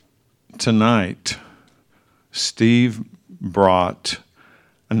tonight,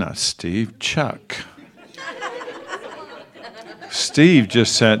 Chuck. Steve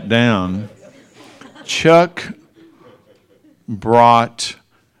just sat down. Chuck brought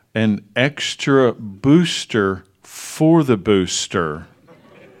an extra booster for the booster.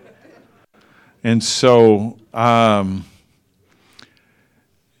 And so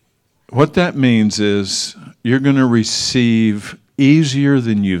what that means is you're going to receive easier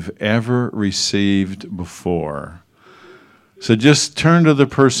than you've ever received before. So just turn to the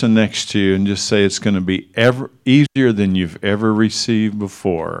person next to you and just say it's going to be easier than you've ever received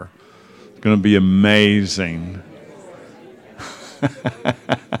before. It's going to be amazing.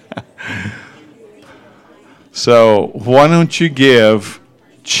 So why don't you give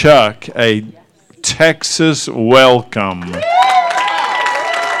Chuck a Texas welcome.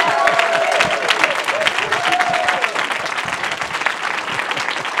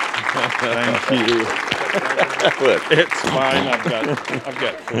 Thank you. Look, it's fine. I've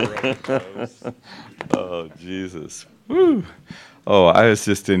got 4 of those. Oh, Jesus. Woo. Oh, I was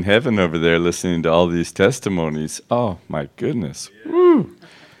just in heaven over there listening to all these testimonies. Oh, my goodness. Woo.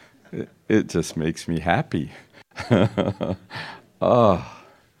 It just makes me happy. Oh,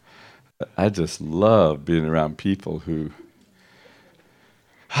 I just love being around people who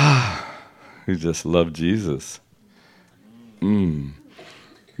just love Jesus.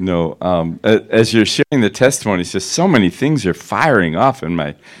 No, as you're sharing the testimonies, just so many things are firing off in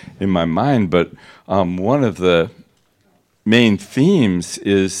my mind. But one of the main themes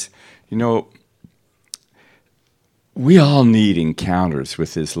is, we all need encounters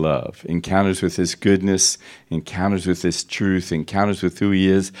with His love, encounters with His goodness, encounters with His truth, encounters with who He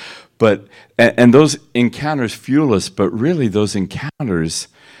is. But and those encounters fuel us. But really, those encounters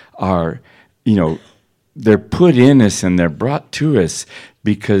are, they're put in us and they're brought to us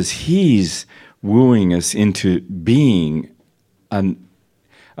because He's wooing us into being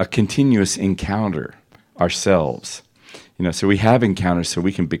a continuous encounter ourselves. So we have encounters so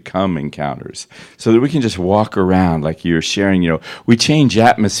we can become encounters, so that we can just walk around like you're sharing. We change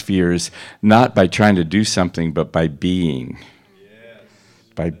atmospheres not by trying to do something, but by being. Yes.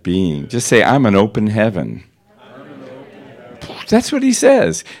 By being. Just say, I'm an open heaven. That's what He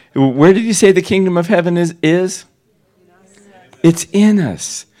says. Where did He say the kingdom of heaven is? It's in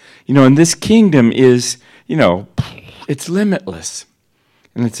us. And this kingdom is, it's limitless.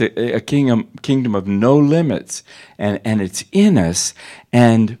 And it's a kingdom of no limits. And it's in us.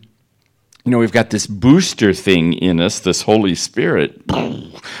 And, we've got this booster thing in us, this Holy Spirit.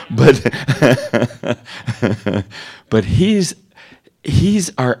 But He's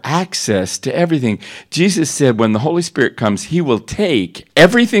our access to everything. Jesus said when the Holy Spirit comes, He will take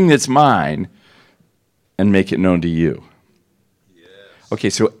everything that's mine and make it known to you. Yes. Okay,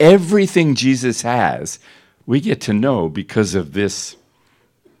 so everything Jesus has, we get to know because of this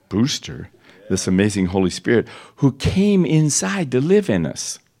booster, this amazing Holy Spirit who came inside to live in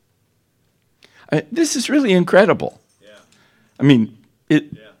us. This is really incredible. Yeah.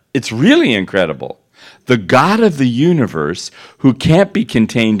 It's really incredible. The God of the universe, who can't be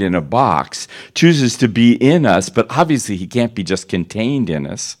contained in a box, chooses to be in us, but obviously He can't be just contained in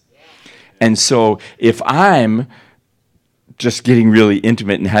us. And so if I'm just getting really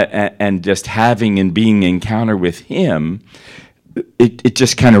intimate and just having and being an encounter with Him, it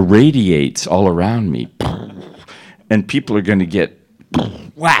just kind of radiates all around me. And people are going to get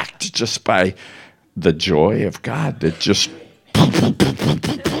whacked just by the joy of God that just...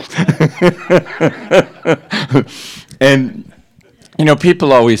 And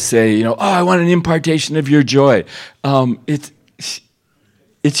people always say, oh, I want an impartation of your joy.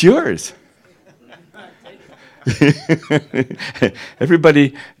 It's yours.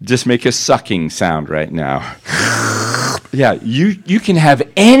 Everybody just make a sucking sound right now. Yeah, you can have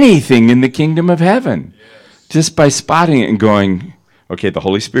anything in the kingdom of heaven. Yes. Just by spotting it and going, okay, the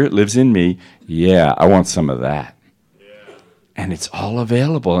Holy Spirit lives in me. Yeah, I want some of that. And it's all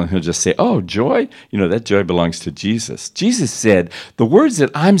available. And He'll just say, oh, joy? That joy belongs to Jesus. Jesus said, the words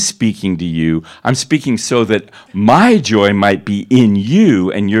that I'm speaking to you, I'm speaking so that my joy might be in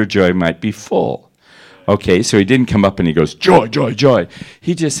you and your joy might be full. Okay, so He didn't come up and He goes, joy, joy, joy.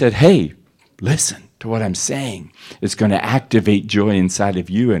 He just said, hey, listen to what I'm saying. It's going to activate joy inside of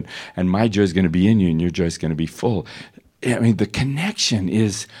you, and my joy is going to be in you and your joy is going to be full. The connection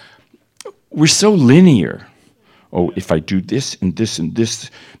is, we're so linear. Oh, if I do this and this and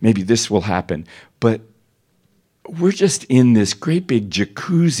this, maybe this will happen. But we're just in this great big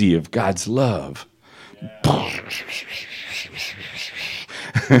jacuzzi of God's love.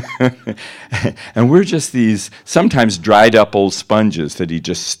 And we're just these sometimes dried up old sponges that he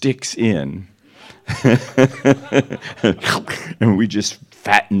just sticks in. And we just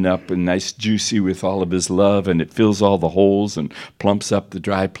fatten up and nice juicy with all of his love, and it fills all the holes and plumps up the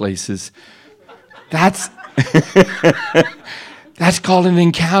dry places. That's that's called an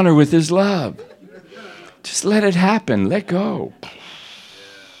encounter with his love. Just let it happen. Let go.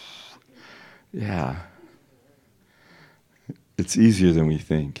 Yeah. It's easier than we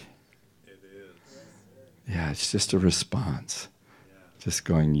think. It is. Yeah, it's just a response. Just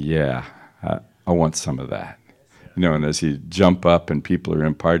going, yeah, I want some of that. You know, and as you jump up and people are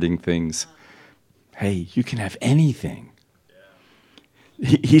imparting things, hey, you can have anything.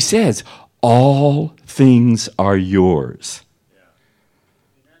 He says, all things are yours.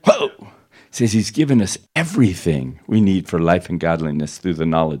 Whoa! He says he's given us everything we need for life and godliness through the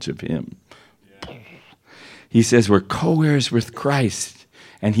knowledge of him. He says we're co-heirs with Christ,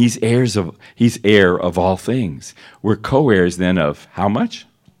 and he's heir of all things. We're co-heirs then of how much?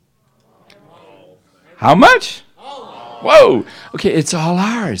 How much? Whoa! Okay, it's all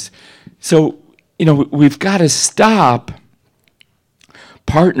ours. So, you know, we've got to stop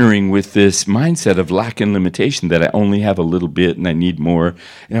partnering with this mindset of lack and limitation that I only have a little bit and I need more.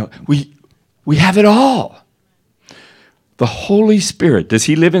 You know, we have it all. The Holy Spirit, does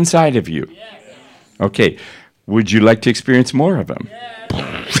he live inside of you? Yes. Okay. Would you like to experience more of him?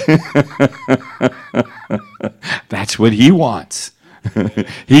 Yes. That's what he wants.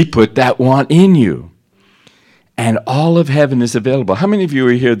 He put that want in you. And all of heaven is available. How many of you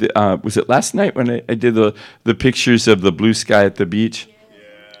were here? Was it last night when I did the pictures of the blue sky at the beach?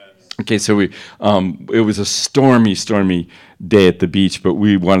 Yes. Okay, so it was a stormy day at the beach, but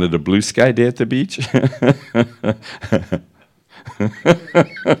we wanted a blue sky day at the beach.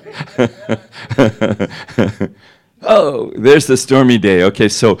 Oh, there's the stormy day. Okay,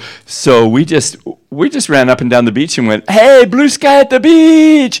 so we just ran up and down the beach and went, hey, blue sky at the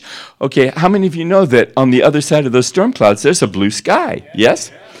beach. Okay, how many of you know that on the other side of those storm clouds, there's a blue sky?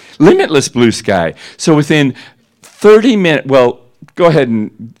 Yes? Limitless blue sky. So within 30 minutes, well, go ahead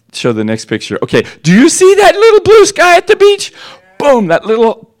and show the next picture. Okay, do you see that little blue sky at the beach? Boom, that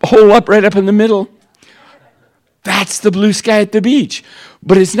little hole right up in the middle. That's the blue sky at the beach.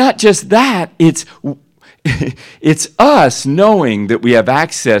 But it's not just that, it's us knowing that we have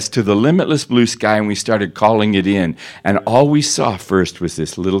access to the limitless blue sky, and we started calling it in. And all we saw first was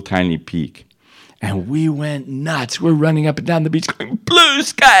this little tiny peak. And we went nuts. We're running up and down the beach going, blue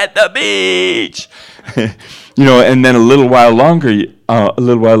sky at the beach! You know, and then a little while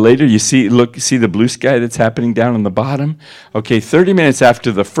later, you see the blue sky that's happening down on the bottom? Okay, 30 minutes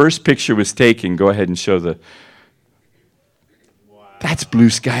after the first picture was taken, go ahead and show that's blue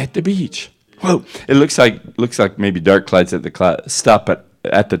sky at the beach. Whoa! It looks like maybe dark clouds at the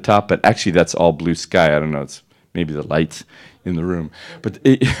top, but actually that's all blue sky. I don't know. It's maybe the lights in the room. But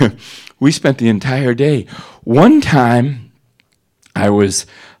we spent the entire day. One time,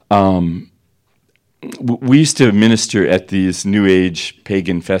 we used to minister at these New Age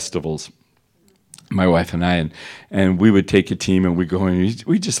pagan festivals. My wife and I, and we would take a team and we'd go and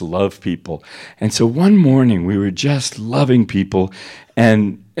we just love people. And so one morning we were just loving people,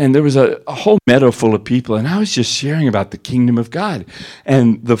 and there was a whole meadow full of people, and I was just sharing about the kingdom of God.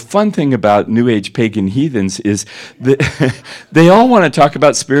 And the fun thing about New Age pagan heathens is that they all want to talk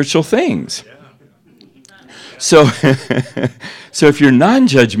about spiritual things. So if you're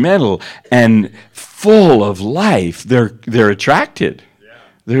non-judgmental and full of life, they're attracted.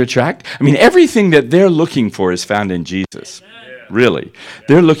 I mean, everything that they're looking for is found in Jesus. Really.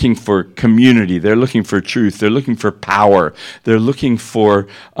 They're looking for community. They're looking for truth. They're looking for power. They're looking for,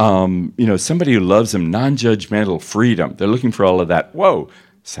 somebody who loves them, non-judgmental, freedom. They're looking for all of that. Whoa,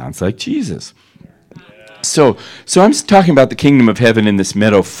 sounds like Jesus. So I'm talking about the kingdom of heaven in this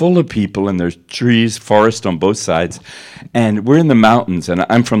meadow full of people, and there's trees, forest on both sides, and we're in the mountains, and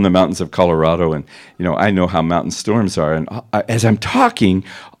I'm from the mountains of Colorado, and I know how mountain storms are, and as I'm talking,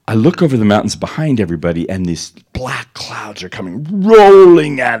 I look over the mountains behind everybody, and these black clouds are coming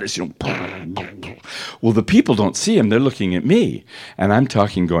rolling at us. Well, the people don't see them; they're looking at me, and I'm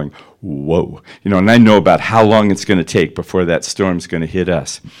talking, going, whoa, and I know about how long it's going to take before that storm's going to hit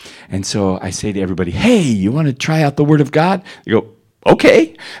us. And so I say to everybody, hey, you want to try out the Word of God? They go,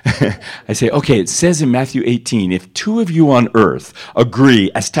 okay. I say, okay, it says in Matthew 18, if two of you on earth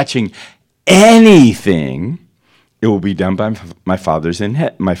agree as touching anything, it will be done by my Father who's in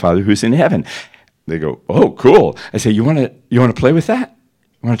heaven. They go, oh, cool. I say, you want to play with that?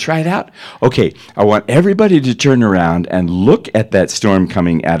 You want to try it out? Okay, I want everybody to turn around and look at that storm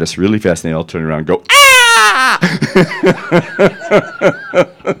coming at us really fast, and they all turn around and go, ah!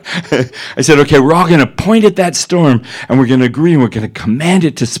 I said, okay, we're all going to point at that storm, and we're going to agree, and we're going to command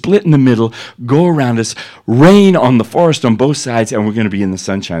it to split in the middle, go around us, rain on the forest on both sides, and we're going to be in the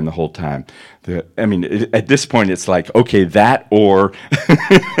sunshine the whole time. At this point, it's like, okay, that or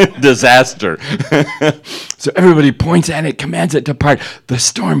disaster. So everybody points at it, commands it to part. The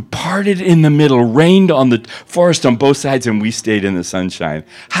storm parted in the middle, rained on the forest on both sides, and we stayed in the sunshine.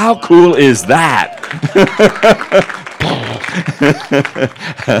 How cool is that?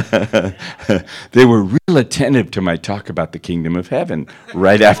 They were real attentive to my talk about the kingdom of heaven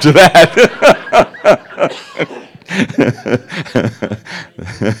right after that.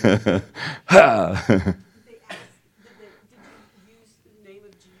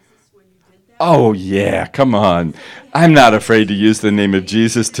 Oh, yeah, come on. I'm not afraid to use the name of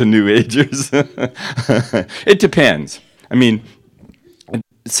Jesus to New Agers. It depends. I mean,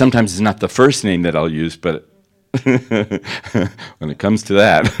 sometimes it's not the first name that I'll use, but when it comes to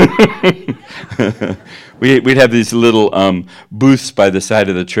that, we'd have these little booths by the side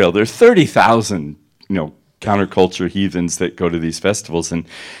of the trail. There's 30,000, counterculture heathens that go to these festivals, and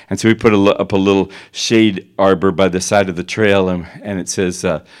so we put up a little shade arbor by the side of the trail, and it says,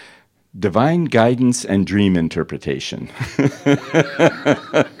 divine guidance and dream interpretation.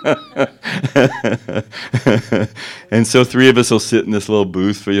 And so three of us will sit in this little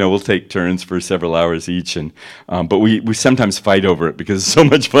booth. We'll take turns for several hours each, but we sometimes fight over it because it's so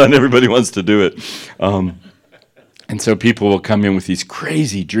much fun. Everybody wants to do it. And so people will come in with these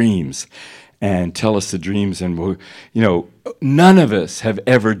crazy dreams and tell us the dreams, and none of us have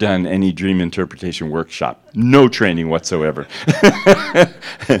ever done any dream interpretation workshop. No training whatsoever.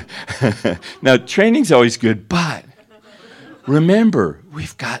 Now, training's always good, but remember,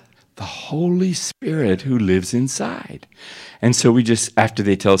 we've got the Holy Spirit who lives inside. And so we just, after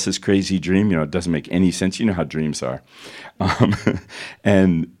they tell us this crazy dream, it doesn't make any sense. You know how dreams are.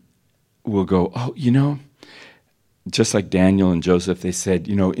 And we'll go, just like Daniel and Joseph, they said,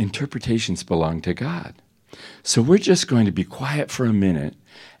 interpretations belong to God. So we're just going to be quiet for a minute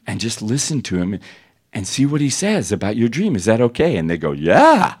and just listen to him and see what he says about your dream. Is that okay? And they go,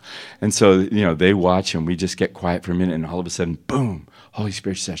 yeah. And so, they watch, and we just get quiet for a minute, and all of a sudden, boom, Holy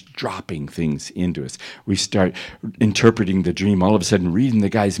Spirit starts dropping things into us. We start interpreting the dream, all of a sudden reading the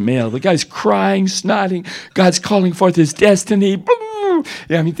guy's mail. The guy's crying, snotting. God's calling forth his destiny.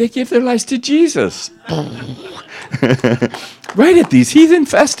 Yeah, they give their lives to Jesus. Right at these heathen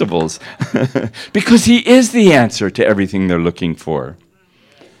festivals. Because he is the answer to everything they're looking for.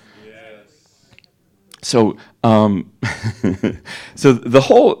 So, so the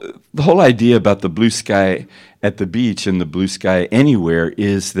whole idea about the blue sky at the beach and the blue sky anywhere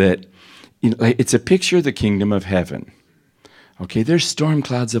is that it's a picture of the kingdom of heaven. Okay, there's storm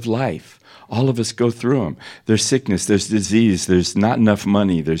clouds of life. All of us go through them. There's sickness, there's disease, there's not enough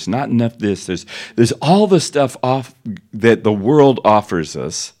money, there's not enough this, there's all the stuff that the world offers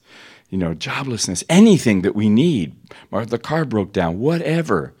us, joblessness, anything that we need, or the car broke down,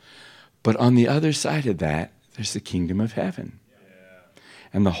 whatever. But on the other side of that, there's the kingdom of heaven. Yeah.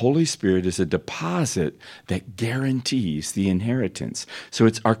 And the Holy Spirit is a deposit that guarantees the inheritance. So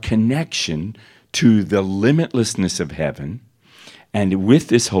it's our connection to the limitlessness of heaven. And with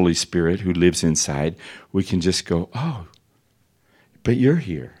this Holy Spirit who lives inside, we can just go, oh, but you're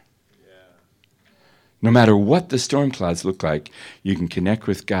here. Yeah. No matter what the storm clouds look like, you can connect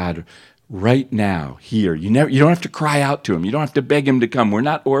with God right now, here. You don't have to cry out to him. You don't have to beg him to come. We're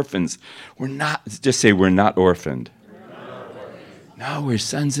not orphans. Just say we're not orphaned. No, we're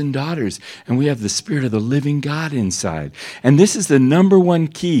sons and daughters, and we have the Spirit of the living God inside. And this is the number one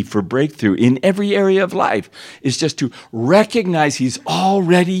key for breakthrough in every area of life, is just to recognize he's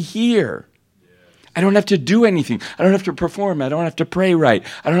already here. I don't have to do anything. I don't have to perform. I don't have to pray right.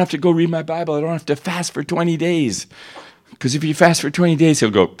 I don't have to go read my Bible. I don't have to fast for 20 days. Because if you fast for 20 days, he'll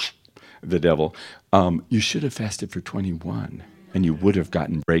go, the devil, you should have fasted for 21, and you would have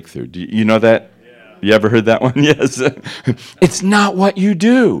gotten breakthrough. Do you know that? You ever heard that one? Yes. It's not what you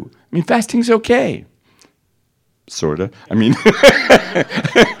do. Fasting's okay. Sort of.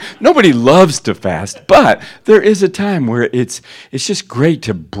 Nobody loves to fast, but there is a time where it's just great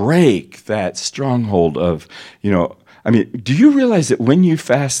to break that stronghold of, do you realize that when you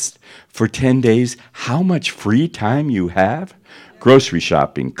fast for 10 days, how much free time you have? Grocery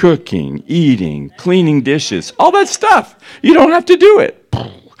shopping, cooking, eating, cleaning dishes, all that stuff. You don't have to do it.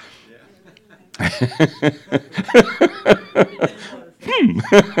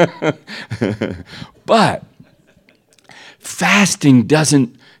 But fasting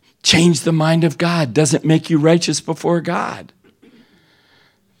doesn't change the mind of God, doesn't make you righteous before God.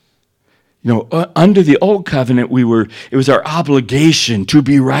 Under the old covenant, it was our obligation to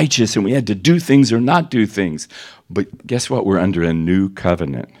be righteous, and we had to do things or not do things. But guess what? We're under a new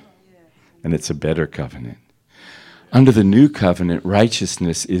covenant, and it's a better covenant. Under the new covenant,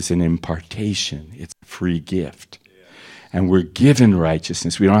 righteousness is an impartation. It's a free gift. And we're given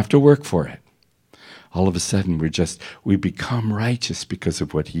righteousness. We don't have to work for it. All of a sudden, we become righteous because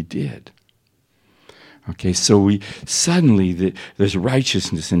of what he did. Okay, so there's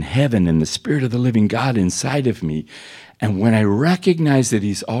righteousness in heaven and the Spirit of the living God inside of me. And when I recognize that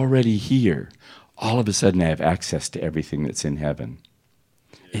he's already here, all of a sudden I have access to everything that's in heaven.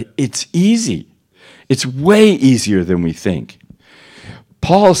 It's easy. It's way easier than we think.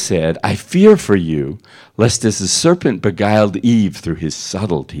 Paul said, I fear for you, lest as the serpent beguiled Eve through his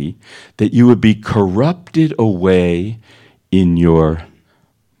subtlety, that you would be corrupted away in your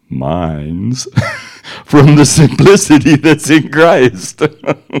minds from the simplicity that's in Christ.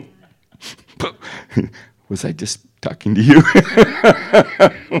 Was I just talking to you? As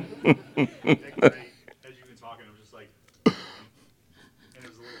you were talking, I was just like, and it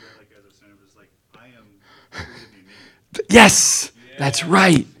was a little bit like, as I was saying, it was like, I am free to be me. Yes, that's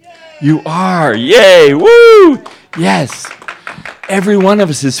right. You are. Yay, woo! Yes. Every one of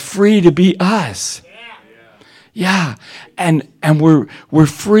us is free to be us. Yeah. And we're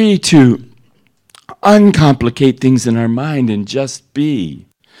free to uncomplicate things in our mind and just be.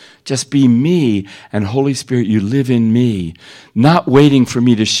 Just be me, and Holy Spirit, you live in me, not waiting for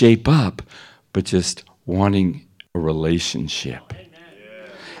me to shape up, but just wanting a relationship.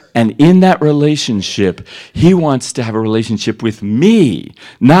 And in that relationship, he wants to have a relationship with me,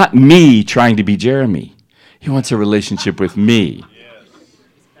 not me trying to be Jeremy. He wants a relationship with me.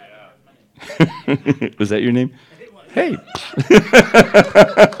 Was that your name? Hey.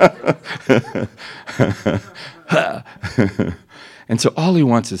 And so all he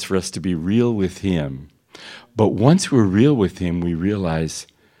wants is for us to be real with him. But once we're real with him, we realize,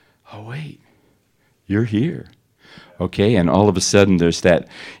 oh, wait, you're here. Okay, and all of a sudden there's that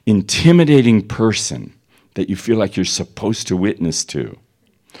intimidating person that you feel like you're supposed to witness to.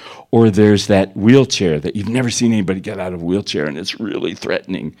 Or there's that wheelchair that you've never seen anybody get out of a wheelchair, and it's really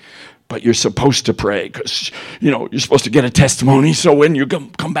threatening. But you're supposed to pray because, you're supposed to get a testimony. So when you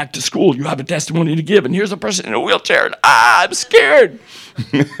come back to school, you have a testimony to give. And here's a person in a wheelchair, and I'm scared.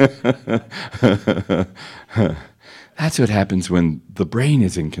 That's what happens when the brain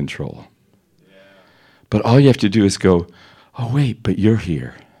is in control. But all you have to do is go, oh, wait, but you're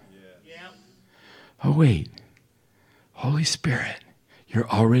here. Oh, wait, Holy Spirit, you're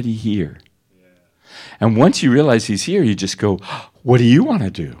already here. And once you realize he's here, you just go, what do you want to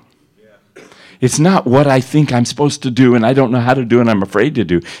do? It's not what I think I'm supposed to do and I don't know how to do and I'm afraid to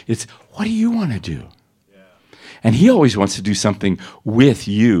do. It's what do you want to do? And he always wants to do something with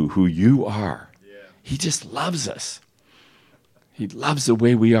you, who you are. He just loves us. He loves the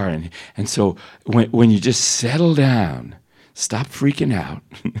way we are. And so when you just settle down, stop freaking out,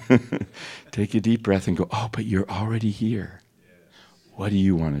 take a deep breath and go, oh, but you're already here. What do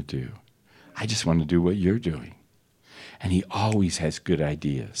you want to do? I just want to do what you're doing. And he always has good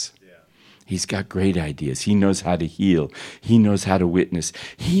ideas. He's got great ideas. He knows how to heal. He knows how to witness.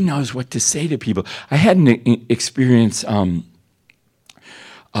 He knows what to say to people. I had an experience. I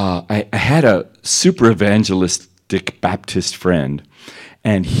had a super evangelistic Baptist friend,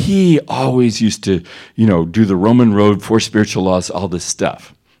 and he always used to, do the Roman road, 4 spiritual laws, all this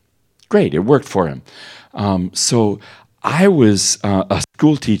stuff. Great, it worked for him. So I was a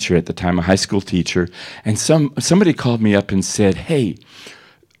school teacher at the time, a high school teacher, and somebody called me up and said, hey,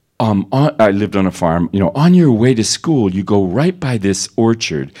 I lived on a farm. On your way to school, you go right by this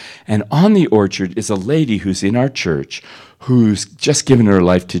orchard. And on the orchard is a lady who's in our church who's just given her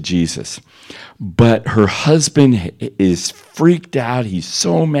life to Jesus. But her husband is freaked out. He's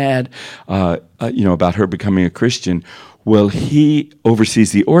so mad, about her becoming a Christian. Well, he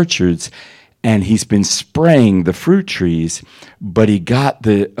oversees the orchards, and he's been spraying the fruit trees, but he got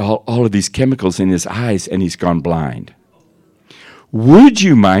all of these chemicals in his eyes, and he's gone blind. Would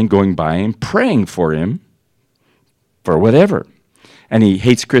you mind going by and praying for him for whatever? And he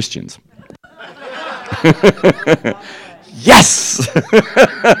hates Christians. Yes!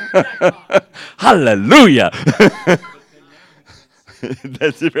 Hallelujah!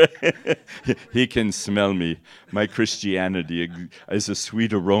 That's right. He can smell me. My Christianity is a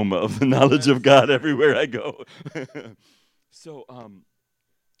sweet aroma of the knowledge of God everywhere I go.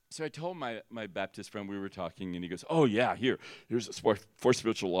 So I told my Baptist friend, we were talking, and he goes, oh, yeah, here's the 4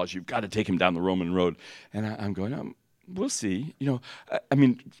 spiritual laws. You've got to take him down the Roman road. And I'm going, we'll see.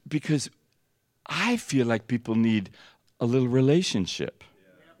 Because I feel like people need a little relationship,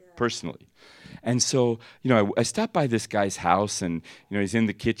 personally. And so, I stopped by this guy's house, and, he's in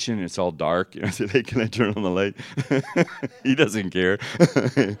the kitchen, and it's all dark. I said, hey, can I turn on the light? He doesn't care.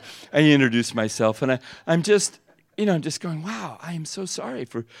 I introduced myself, and I'm just going, wow, I am so sorry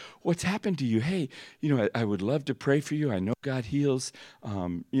for what's happened to you. Hey, I would love to pray for you. I know God heals.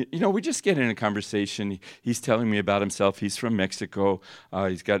 We just get in a conversation. He's telling me about himself. He's from Mexico.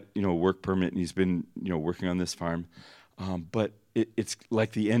 He's got, a work permit, and he's been, working on this farm. But it's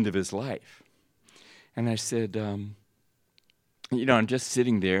like the end of his life. And I said, I'm just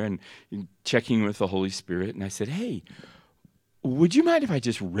sitting there and checking with the Holy Spirit. And I said, hey, would you mind if I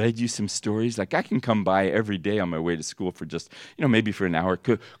just read you some stories? Like, I can come by every day on my way to school for just, maybe for an hour.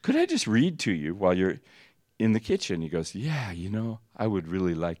 Could I just read to you while you're in the kitchen? He goes, yeah, I would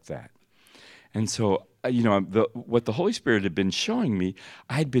really like that. And so, what the Holy Spirit had been showing me,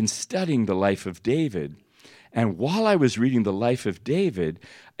 I had been studying the life of David. And while I was reading the life of David,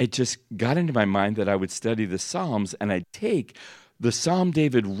 it just got into my mind that I would study the Psalms, and I'd take the Psalm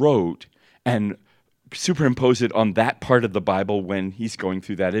David wrote and superimpose it on that part of the Bible when he's going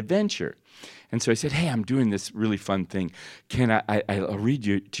through that adventure. And so I said, hey, I'm doing this really fun thing. I'll read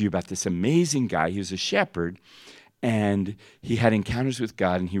to you about this amazing guy. He was a shepherd, and he had encounters with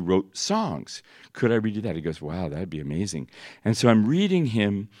God, and he wrote songs. Could I read you that? He goes, wow, that'd be amazing. And so I'm reading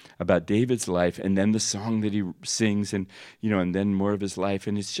him about David's life, and then the song that he sings, and and then more of his life.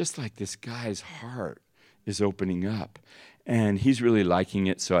 And it's just like this guy's heart is opening up, and he's really liking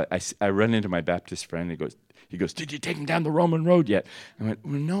it. So I run into my Baptist friend. He goes, did you take him down the Roman road yet? I went,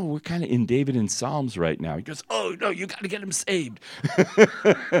 well, no, we're kind of in David and Psalms right now. He goes, oh, no, you got to get him saved.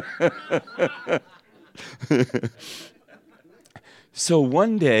 So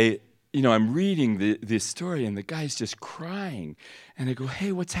one day, I'm reading this story, and the guy's just crying. And I go,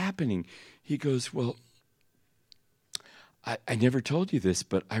 hey, what's happening? He goes, well, I never told you this,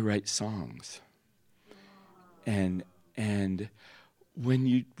 but I write songs. And when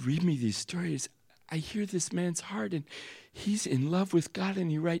you read me these stories, I hear this man's heart, and he's in love with God,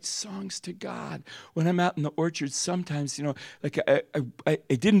 and he writes songs to God. When I'm out in the orchard, sometimes, like I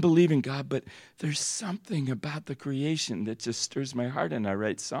didn't believe in God, but there's something about the creation that just stirs my heart, and I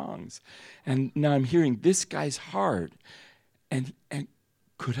write songs. And now I'm hearing this guy's heart, and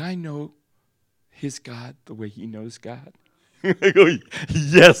could I know his God the way he knows God? I go,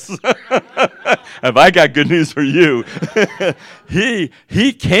 yes. Have I got good news for you?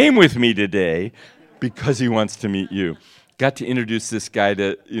 He came with me today because he wants to meet you. Got to introduce this guy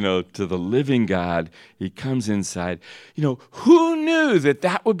to the living God. He comes inside. Who knew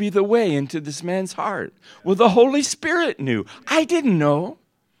that would be the way into this man's heart? Well, the Holy Spirit knew. I didn't know.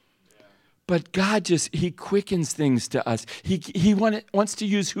 But God he quickens things to us. He wants to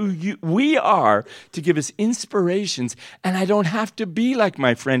use we are to give us inspirations. And I don't have to be like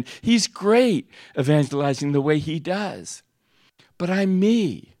my friend. He's great evangelizing the way he does. But I'm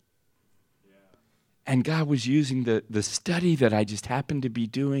me. And God was using the study that I just happened to be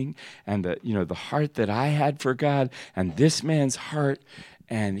doing, and the heart that I had for God, and this man's heart,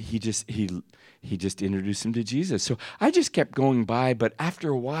 and he just introduced him to Jesus. So I just kept going by, but after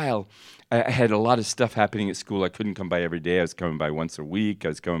a while, I had a lot of stuff happening at school. I couldn't come by every day. I was coming by once a week. I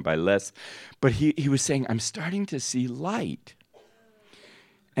was coming by less. But he was saying, I'm starting to see light.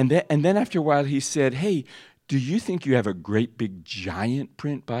 And then after a while, he said, hey, do you think you have a great big giant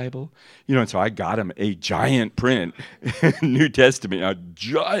print Bible? And so I got him a giant print, New Testament, a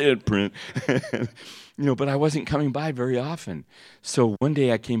giant print. But I wasn't coming by very often. So one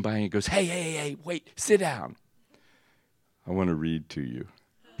day I came by and he goes, hey, wait, sit down. I want to read to you.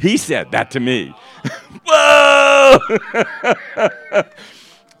 He said that to me. Whoa!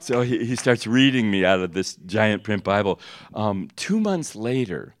 So he starts reading me out of this giant print Bible. 2 months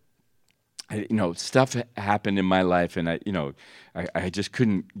later, stuff happened in my life, and I just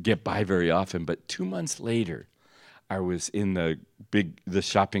couldn't get by very often. But 2 months later, I was in the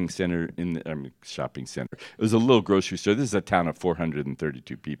shopping center shopping center. It was a little grocery store. This is a town of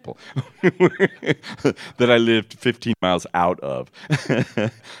 432 people that I lived 15 miles out of.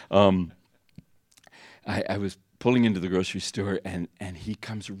 I was pulling into the grocery store, and he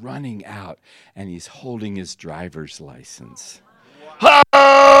comes running out, and he's holding his driver's license.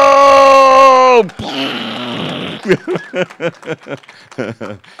 Oh!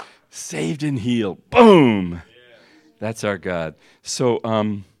 Saved and healed. Boom! That's our God. So,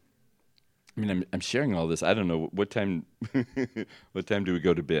 I'm sharing all this. I don't know what time. What time do we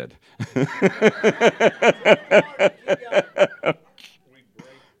go to bed? We break at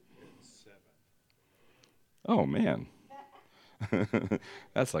 7. Oh man,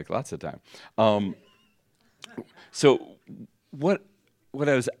 that's like lots of time. So, what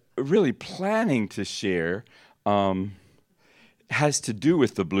I was really planning to share has to do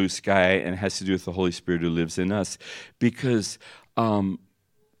with the blue sky and has to do with the Holy Spirit who lives in us. Because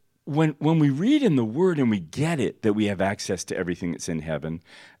when we read in the Word and we get it that we have access to everything that's in heaven,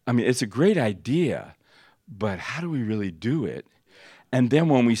 I mean, it's a great idea, but how do we really do it? And then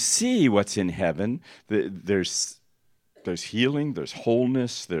when we see what's in heaven, there's healing, there's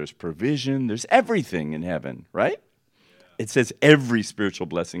wholeness, there's provision, there's everything in heaven, right? It says every spiritual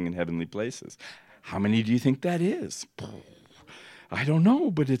blessing in heavenly places. How many do you think that is? I don't know,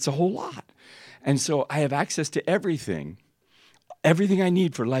 but it's a whole lot. And so I have access to everything I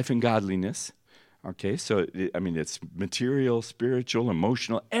need for life and godliness. Okay, so it's material, spiritual,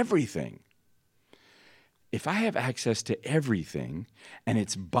 emotional, everything. If I have access to everything, and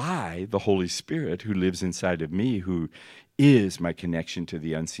it's by the Holy Spirit who lives inside of me, who is my connection to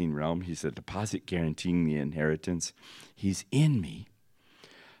the unseen realm, he's a deposit guaranteeing the inheritance, he's in me.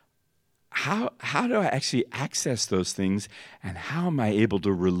 How do I actually access those things, and how am I able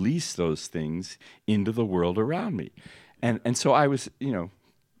to release those things into the world around me? And so I was,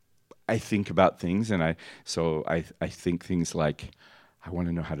 I think about things, and I think things like, I want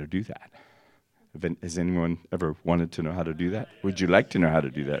to know how to do that. Has anyone ever wanted to know how to do that? Would you like to know how to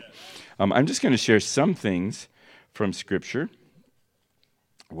do that? I'm just going to share some things from Scripture,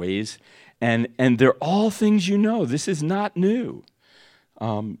 ways, and they're all things you know. This is not new.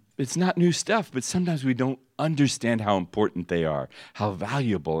 It's not new stuff, but sometimes we don't understand how important they are, how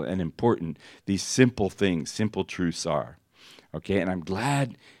valuable and important these simple things, simple truths are. Okay, and I'm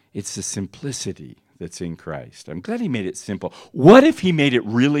glad it's the simplicity that's in Christ. I'm glad he made it simple. What if he made it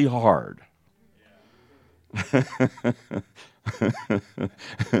really hard?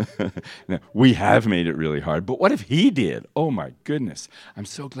 Now, we have made it really hard, but what if he did? Oh my goodness. I'm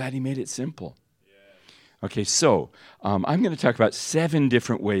so glad he made it simple. Okay, so I'm going to talk about 7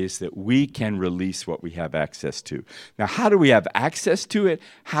 different ways that we can release what we have access to. Now, how do we have access to it?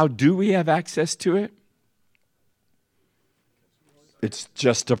 How do we have access to it? It's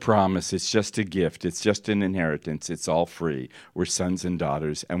just a promise. It's just a gift. It's just an inheritance. It's all free. We're sons and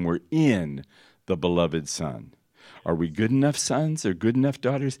daughters, and we're in the beloved Son. Are we good enough sons or good enough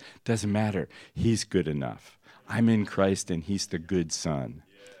daughters? Doesn't matter. He's good enough. I'm in Christ, and he's the good Son.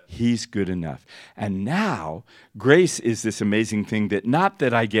 He's good enough. And now, grace is this amazing thing that not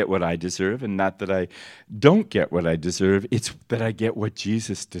that I get what I deserve and not that I don't get what I deserve, it's that I get what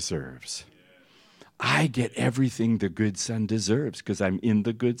Jesus deserves. I get everything the good Son deserves because I'm in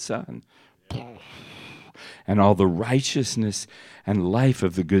the good Son. And all the righteousness and life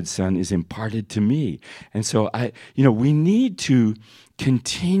of the good Son is imparted to me. And so we need to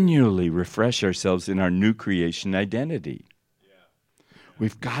continually refresh ourselves in our new creation identity.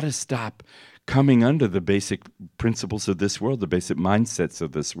 We've got to stop coming under the basic principles of this world, the basic mindsets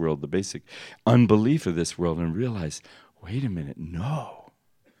of this world, the basic unbelief of this world, and realize, wait a minute, no,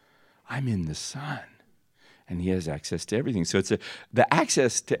 I'm in the Son, and he has access to everything. So the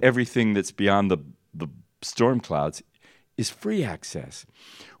access to everything that's beyond the storm clouds is free access.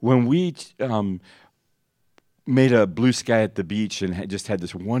 When we made a blue sky at the beach and just had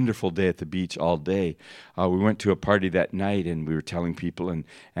this wonderful day at the beach all day, we went to a party that night, and we were telling people,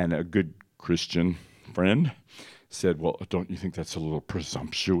 and a good Christian friend said, well, don't you think that's a little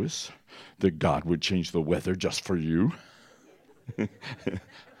presumptuous that God would change the weather just for you?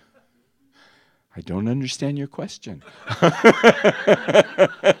 I don't understand your question.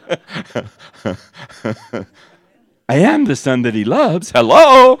 I am the Son that he loves.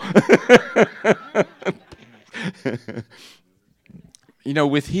 Hello?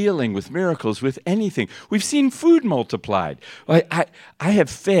 With healing, with miracles, with anything. We've seen food multiplied. I have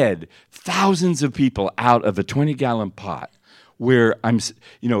fed thousands of people out of a 20-gallon pot where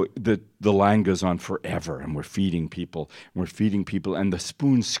the line goes on forever, and we're feeding people, and the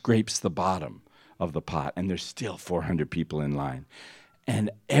spoon scrapes the bottom of the pot, and there's still 400 people in line.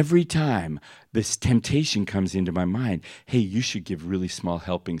 And every time this temptation comes into my mind, hey, you should give really small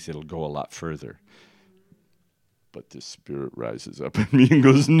helpings, it'll go a lot further. But the Spirit rises up in me and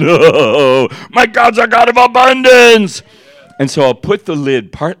goes, no, my God's a God of abundance. And so I'll put the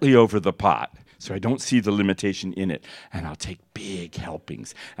lid partly over the pot so I don't see the limitation in it. And I'll take big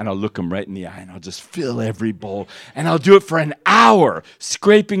helpings, and I'll look them right in the eye, and I'll just fill every bowl. And I'll do it for an hour,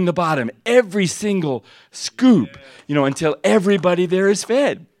 scraping the bottom, every single scoop, until everybody there is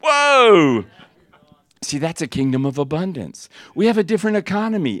fed. Whoa! See, that's a kingdom of abundance. We have a different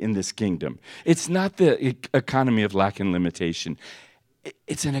economy in this kingdom. It's not the economy of lack and limitation.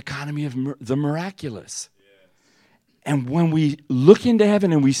 It's an economy of the miraculous. And when we look into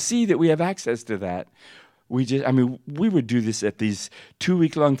heaven and we see that we have access to that, we would do this at these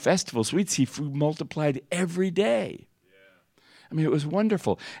 2-week-long festivals. We'd see food multiplied every day. I mean, it was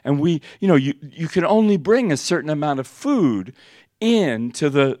wonderful. And you can only bring a certain amount of food into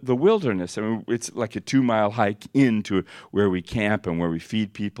the wilderness. I mean, it's like a 2-mile hike into where we camp and where we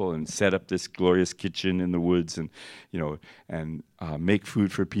feed people and set up this glorious kitchen in the woods and make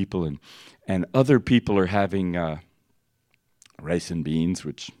food for people. And other people are having rice and beans,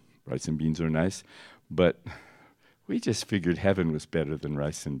 which rice and beans are nice. But we just figured heaven was better than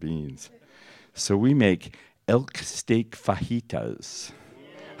rice and beans. So we make elk steak fajitas,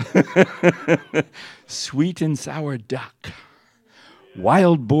 sweet and sour duck,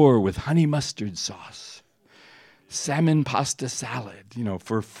 wild boar with honey mustard sauce, salmon pasta salad.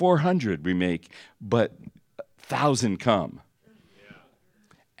 For 400 we make, but 1,000 come.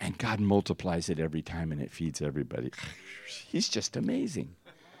 And God multiplies it every time and it feeds everybody. He's just amazing.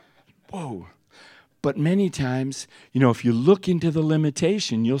 Whoa. But many times, if you look into the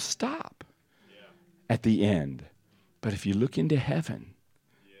limitation, you'll stop at the end. But if you look into heaven,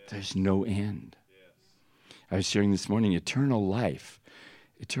 there's no end. I was sharing this morning, eternal life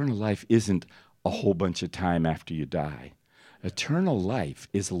isn't a whole bunch of time after you die. Eternal life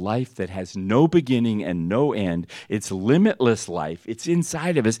is life that has no beginning and no end. It's limitless life. It's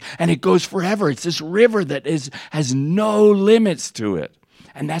inside of us, and it goes forever. It's this river that has no limits to it.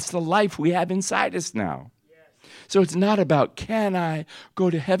 And that's the life we have inside us now. So it's not about, can I go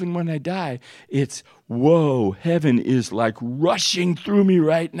to heaven when I die? It's, whoa, heaven is like rushing through me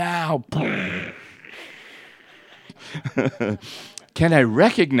right now. Can I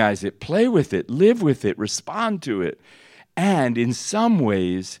recognize it, play with it, live with it, respond to it, and in some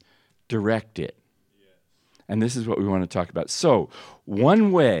ways, direct it? And this is what we want to talk about. So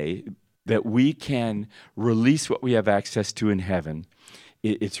one way that we can release what we have access to in heaven,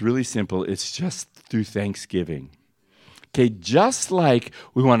 it's really simple. It's just through thanksgiving. Okay, just like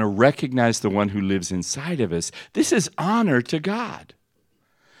we want to recognize the one who lives inside of us, this is honor to God.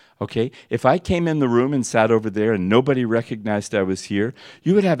 Okay, if I came in the room and sat over there and nobody recognized I was here,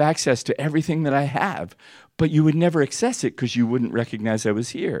 you would have access to everything that I have, but you would never access it because you wouldn't recognize I was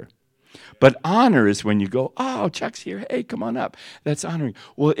here. But honor is when you go, oh, Chuck's here. Hey, come on up. That's honoring.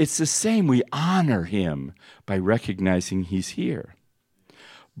 Well, it's the same. We honor him by recognizing he's here.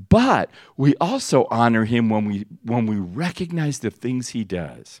 But we also honor him when we recognize the things he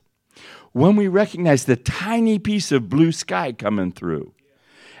does. When we recognize the tiny piece of blue sky coming through.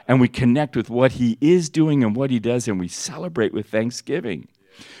 And we connect with what he is doing and what he does, and we celebrate with thanksgiving.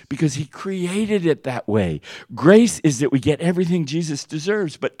 Because he created it that way. Grace is that we get everything Jesus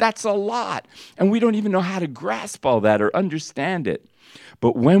deserves, but that's a lot. And we don't even know how to grasp all that or understand it.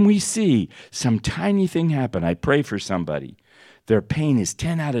 But when we see some tiny thing happen, I pray for somebody, their pain is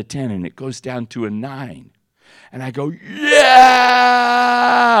 10 out of 10 and it goes down to a 9. And I go,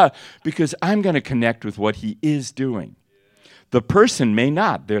 yeah! Because I'm going to connect with what he is doing. The person may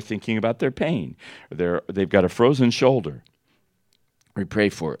not. They're thinking about their pain. They've got a frozen shoulder. We pray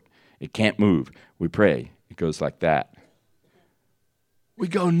for it. It can't move. We pray. It goes like that. We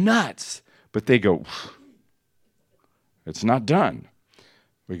go nuts. But they go, it's not done.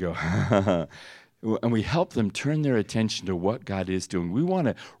 We go, and we help them turn their attention to what God is doing. We want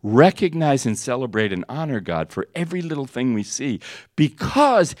to recognize and celebrate and honor God for every little thing we see,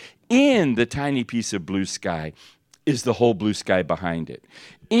 because in the tiny piece of blue sky is the whole blue sky behind it.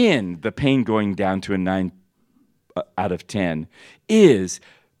 In the pain going down to a 9 out of 10 is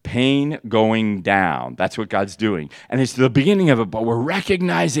pain going down. That's what God's doing. And it's the beginning of it, but we're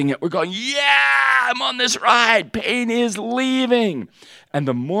recognizing it. We're going, yeah, I'm on this ride. Pain is leaving. And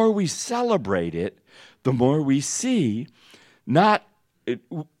the more we celebrate it, the more we see,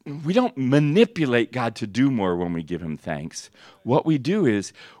 we don't manipulate God to do more when we give him thanks. What we do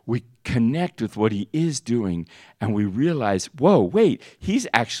is we connect with what he is doing, and we realize, whoa, wait, he's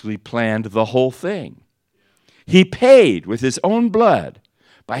actually planned the whole thing. He paid with his own blood.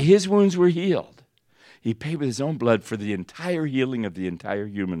 By his wounds we're healed. He paid with his own blood for the entire healing of the entire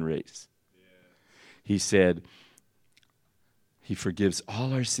human race. He said, he forgives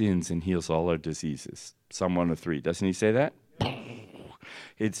all our sins and heals all our diseases. Psalm 103. Doesn't he say that?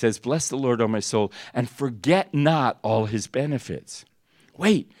 It says, bless the Lord, O my soul, and forget not all his benefits.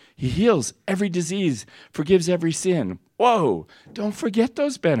 Wait, he heals every disease, forgives every sin. Whoa, don't forget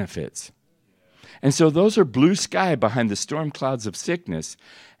those benefits. And so those are blue sky behind the storm clouds of sickness.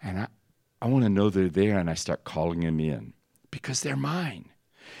 And I want to know they're there, and I start calling them in because they're mine.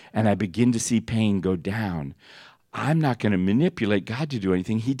 And I begin to see pain go down. I'm not going to manipulate God to do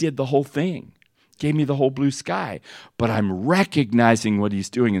anything. He did the whole thing, gave me the whole blue sky. But I'm recognizing what he's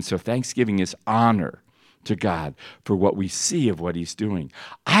doing. And so thanksgiving is honor to God for what we see of what he's doing.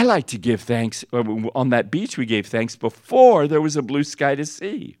 I like to give thanks. On that beach, we gave thanks before there was a blue sky to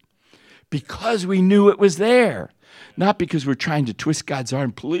see, because we knew it was there. Not because we're trying to twist God's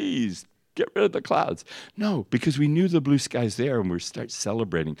arm, please get rid of the clouds. No, because we knew the blue sky's there and we start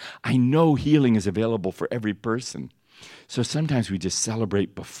celebrating. I know healing is available for every person. So sometimes we just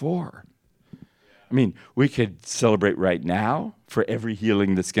celebrate before. I mean, we could celebrate right now for every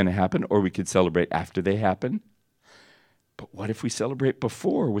healing that's going to happen, or we could celebrate after they happen. But what if we celebrate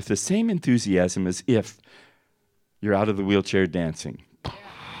before with the same enthusiasm as if you're out of the wheelchair dancing?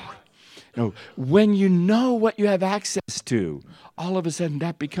 No, when you know what you have access to, all of a sudden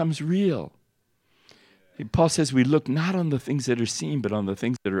that becomes real. Paul says we look not on the things that are seen, but on the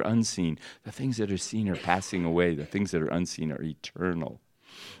things that are unseen. The things that are seen are passing away. The things that are unseen are eternal.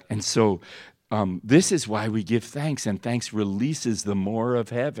 And so this is why we give thanks, and thanks releases the more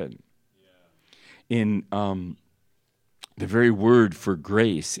of heaven. In the very word for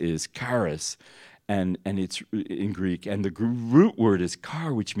grace is charis, and it's in Greek, and the root word is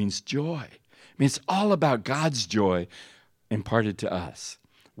char, which means joy. I mean, it's all about God's joy imparted to us.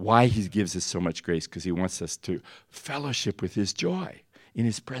 Why he gives us so much grace? Because he wants us to fellowship with his joy. In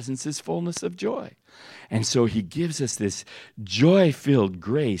his presence is fullness of joy. And so he gives us this joy-filled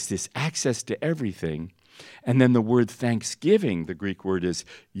grace, this access to everything. And then the word thanksgiving, the Greek word is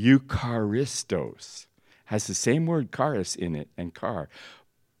eucharistos, has the same word charis in it and char,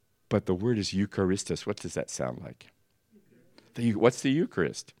 but the word is eucharistos. What does that sound like? What's the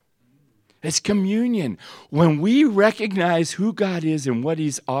Eucharist? It's communion. When we recognize who God is and what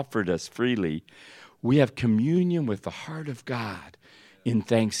he's offered us freely, we have communion with the heart of God in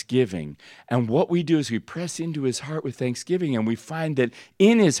thanksgiving. And what we do is we press into his heart with thanksgiving, and we find that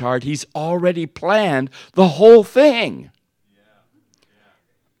in his heart he's already planned the whole thing.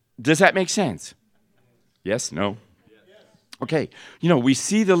 Does that make sense? Yes? No? Okay. We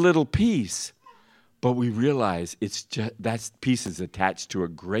see the little piece, but we realize it's just that piece is attached to a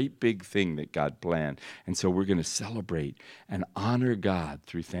great big thing that God planned. And so we're going to celebrate and honor God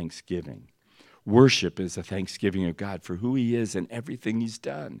through thanksgiving. Worship is a thanksgiving of God for who he is and everything he's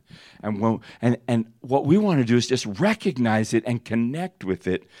done. And what we want to do is just recognize it and connect with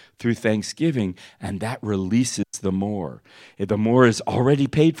it through thanksgiving, and that releases the more. The more is already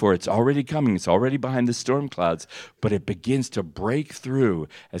paid for. It's already coming. It's already behind the storm clouds, but it begins to break through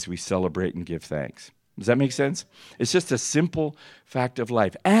as we celebrate and give thanks. Does that make sense? It's just a simple fact of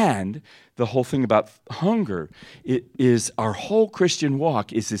life. And the whole thing about hunger, it is our whole Christian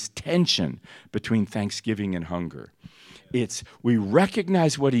walk is this tension between thanksgiving and hunger. It's we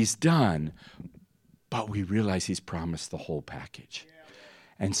recognize what he's done, but we realize he's promised the whole package.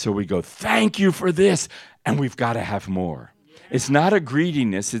 And so we go, thank you for this, and we've got to have more. It's not a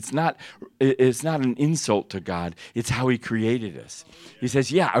greediness. It's not an insult to God. It's how he created us. He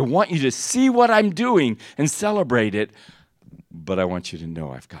says, yeah, I want you to see what I'm doing and celebrate it, but I want you to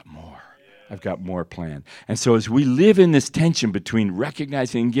know I've got more. I've got more planned. And so as we live in this tension between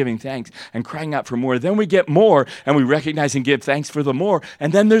recognizing and giving thanks and crying out for more, then we get more, and we recognize and give thanks for the more,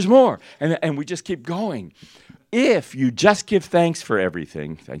 and then there's more. And we just keep going. If you just give thanks for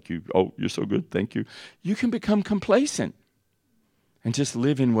everything, thank you, oh, you're so good, thank you, you can become complacent and just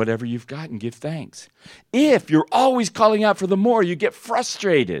live in whatever you've got and give thanks. If you're always calling out for the more, you get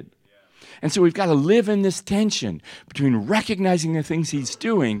frustrated. And so we've got to live in this tension between recognizing the things he's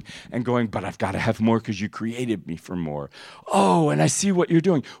doing and going, but I've got to have more because you created me for more. Oh, and I see what you're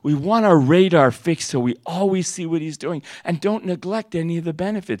doing. We want our radar fixed so we always see what he's doing. And don't neglect any of the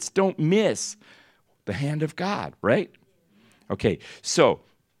benefits. Don't miss the hand of God, right? Okay, so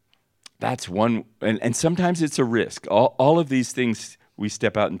that's one, and sometimes it's a risk. All of these things, we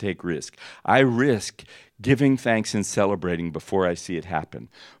step out and take risk. I risk giving thanks and celebrating before I see it happen.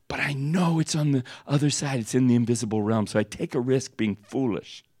 But I know it's on the other side. It's in the invisible realm. So I take a risk being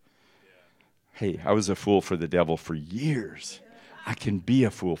foolish. Hey, I was a fool for the devil for years. I can be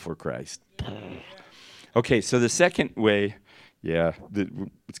a fool for Christ. Okay, so the second way, it's going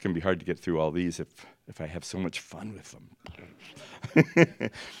to be hard to get through all these if I have so much fun with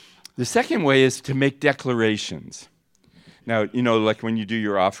them. The second way is to make declarations. Now, like when you do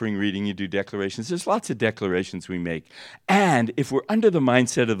your offering reading, you do declarations. There's lots of declarations we make. And if we're under the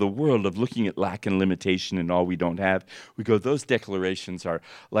mindset of the world of looking at lack and limitation and all we don't have, we go, those declarations are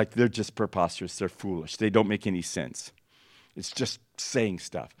like, they're just preposterous. They're foolish. They don't make any sense. It's just saying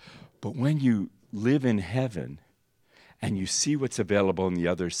stuff. But when you live in heaven and you see what's available on the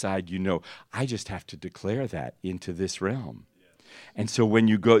other side, I just have to declare that into this realm. And so when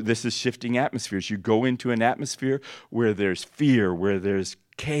you go, this is shifting atmospheres. You go into an atmosphere where there's fear, where there's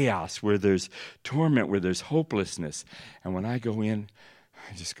chaos, where there's torment, where there's hopelessness. And when I go in,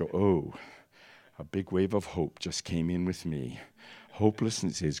 I just go, oh, a big wave of hope just came in with me.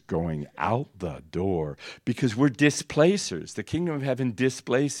 Hopelessness is going out the door because we're displacers. The kingdom of heaven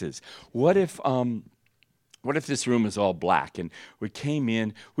displaces. What if this room is all black and we came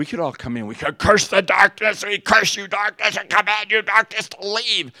in, we could all come in, we could curse the darkness, we curse you darkness and command you darkness to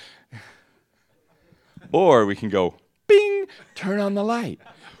leave. Or we can go, bing, turn on the light.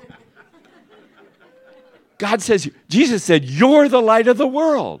 Jesus said, you're the light of the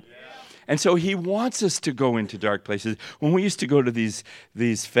world. And so he wants us to go into dark places. When we used to go to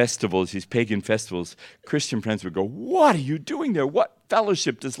these festivals, these pagan festivals, Christian friends would go, what are you doing there? What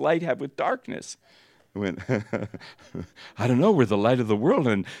fellowship does light have with darkness? I went, I don't know, we're the light of the world,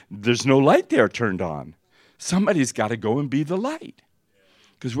 and there's no light there turned on. Somebody's got to go and be the light.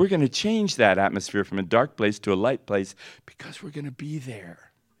 Because we're going to change that atmosphere from a dark place to a light place because we're going to be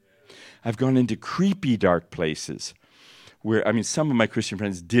there. I've gone into creepy dark places where, some of my Christian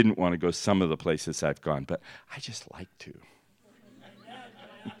friends didn't want to go some of the places I've gone, but I just like to.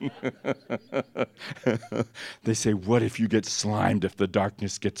 They say, what if you get slimed if the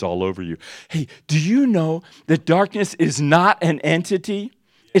darkness gets all over you? Hey, do you know that darkness is not an entity?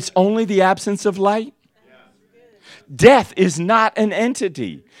 It's only the absence of light. Death is not an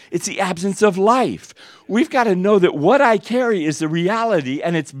entity. It's the absence of life. We've got to know that what I carry is the reality,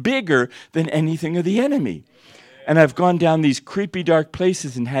 and it's bigger than anything of the enemy. And I've gone down these creepy dark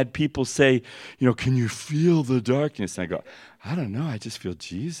places and had people say, can you feel the darkness? And I go, I don't know, I just feel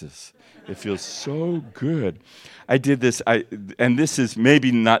Jesus. It feels so good. I did this, and this is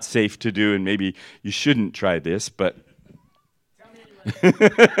maybe not safe to do, and maybe you shouldn't try this, but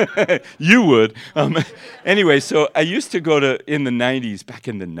you would. Anyway, so I used to go in the 90s, back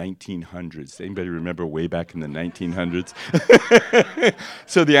in the 1900s. Anybody remember way back in the 1900s?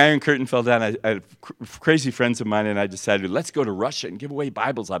 So the Iron Curtain fell down. I had crazy friends of mine, and I decided, let's go to Russia and give away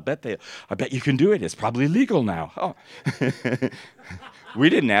Bibles. I bet you can do it. It's probably legal now. Oh. We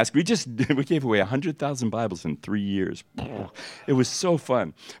didn't ask. We gave away 100,000 Bibles in 3 years. It was so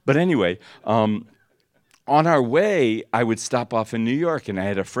fun. But anyway, on our way, I would stop off in New York, and I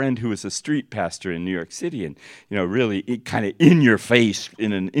had a friend who was a street pastor in New York City, and really kind of in your face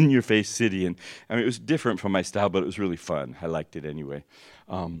city, and it was different from my style, but it was really fun. I liked it anyway.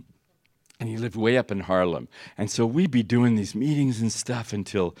 And he lived way up in Harlem, and so we'd be doing these meetings and stuff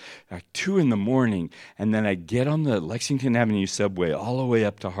until like 2 a.m, and then I'd get on the Lexington Avenue subway all the way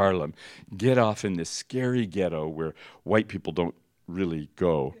up to Harlem, get off in this scary ghetto where white people don't really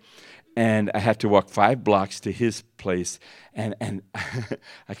go. And I had to walk 5 blocks to his place. And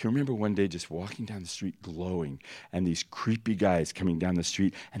I can remember one day just walking down the street glowing, and these creepy guys coming down the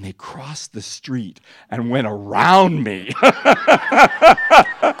street, and they crossed the street and went around me.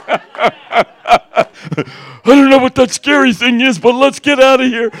 I don't know what that scary thing is, but let's get out of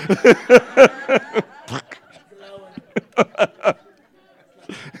here.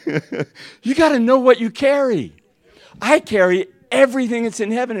 You got to know what you carry. I carry everything that's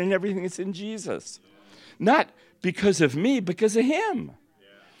in heaven and everything that's in Jesus. Not because of me, because of him.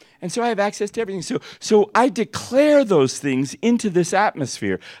 And so I have access to everything. So I declare those things into this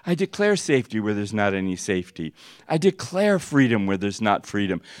atmosphere. I declare safety where there's not any safety. I declare freedom where there's not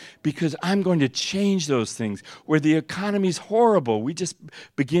freedom, because I'm going to change those things. Where the economy's horrible, we just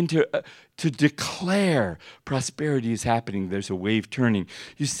begin to declare prosperity is happening. There's a wave turning.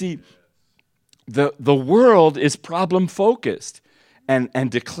 You see, the world is problem-focused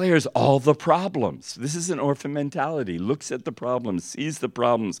and declares all the problems. This is an orphan mentality. Looks at the problems, sees the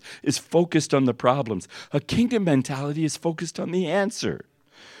problems, is focused on the problems. A kingdom mentality is focused on the answer.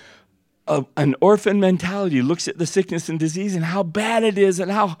 An orphan mentality looks at the sickness and disease and how bad it is and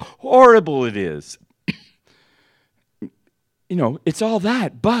how horrible it is. It's all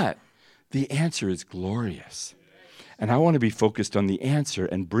that, but the answer is glorious. And I want to be focused on the answer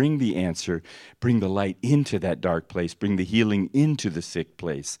and bring the light into that dark place, bring the healing into the sick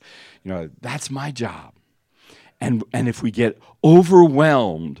place. That's my job. And if we get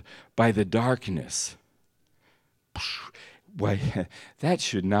overwhelmed by the darkness, why, that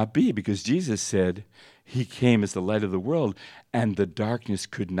should not be, because Jesus said he came as the light of the world, and the darkness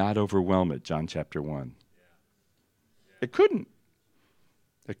could not overwhelm it, John chapter 1. It couldn't.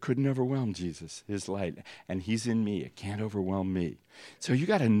 It couldn't overwhelm Jesus, his light. And he's in me. It can't overwhelm me. So you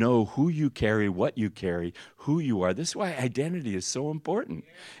got to know who you carry, what you carry, who you are. This is why identity is so important.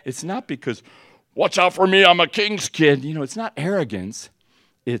 It's not because, watch out for me, I'm a king's kid. It's not arrogance.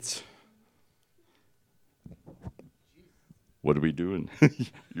 It's What are we doing?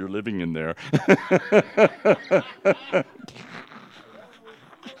 You're living in there.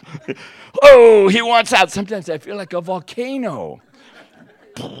 Oh, he wants out. Sometimes I feel like a volcano.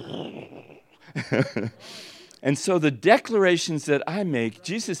 And so the declarations that I make,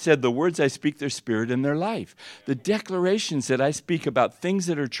 Jesus said, the words I speak, their spirit and their life. The declarations that I speak about things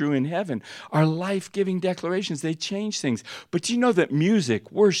that are true in heaven are life-giving declarations. They change things. But you know that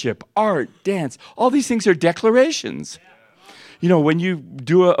music, worship, art, dance, all these things are declarations. You know, when you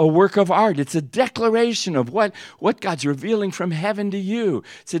do a work of art, it's a declaration of what God's revealing from heaven to you.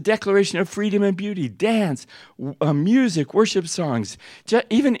 It's a declaration of freedom and beauty. Dance, music, worship songs,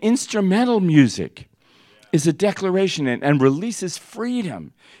 even instrumental music is a declaration and releases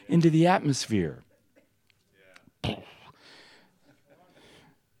freedom into the atmosphere. Yeah.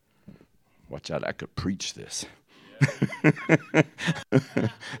 Watch out, I could preach this.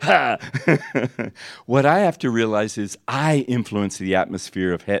 What I have to realize is I influence the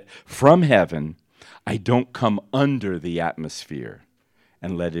atmosphere of from heaven. I don't come under the atmosphere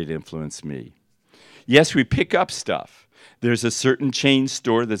and let it influence me. Yes, we pick up stuff. There's a certain chain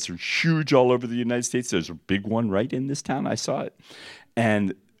store that's huge all over the United States. There's a big one right in this town. I saw it.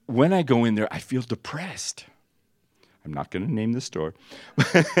 And when I go in there, I feel depressed. I'm not going to name the store,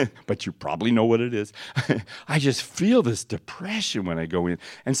 but you probably know what it is. I just feel this depression when I go in.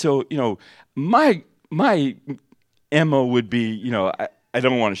 And so, you know, my MO would be, you know, I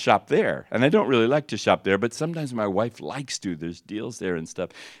don't want to shop there. And I don't really like to shop there, but sometimes my wife likes to. There's deals there and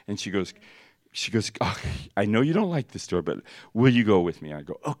stuff. And she goes, oh, I know you don't like the store, but will you go with me? I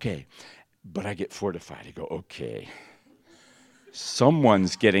go, okay. But I get fortified. I go, okay.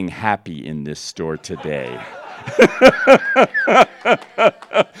 Someone's getting happy in this store today.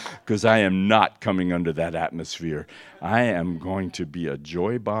 Because I am not coming under that atmosphere. I am going to be a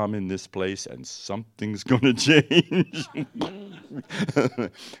joy bomb in this place, and something's going to change.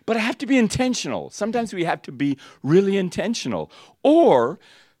 But I have to be intentional. Sometimes we have to be really intentional. Or,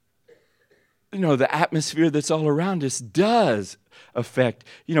 you know, the atmosphere that's all around us does affect,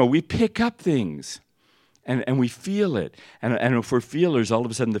 you know, we pick up things. And we feel it. And if we're feelers, all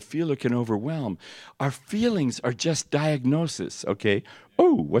of a sudden the feeler can overwhelm. Our feelings are just diagnosis, okay?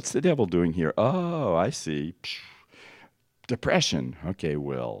 Oh, what's the devil doing here? Oh, I see. Depression. Okay,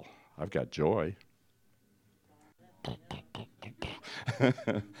 well, I've got joy.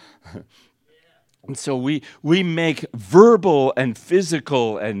 And so we make verbal and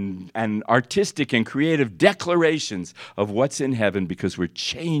physical and artistic and creative declarations of what's in heaven because we're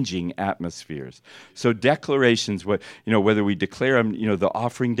changing atmospheres. So declarations, whether we declare them, you know, the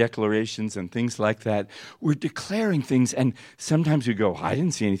offering declarations and things like that, we're declaring things, and sometimes we go, I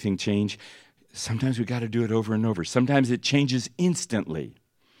didn't see anything change. Sometimes we got to do it over and over. Sometimes it changes instantly.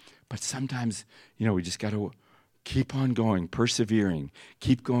 But sometimes, you know, we just got to keep on going, persevering,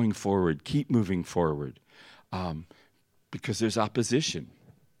 keep going forward, keep moving forward, because there's opposition.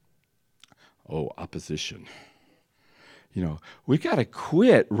 Oh, opposition. You know, we got to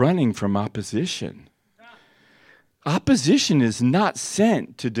quit running from opposition. Opposition is not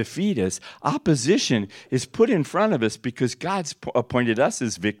sent to defeat us. Opposition is put in front of us because God's appointed us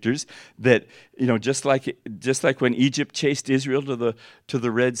as victors. That, you know, just like when Egypt chased Israel to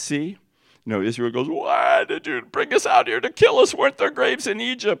the Red Sea. You know, Israel goes, why did you bring us out here to kill us? Weren't there graves in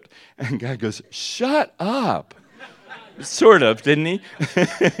Egypt? And God goes, shut up. Sort of, didn't he?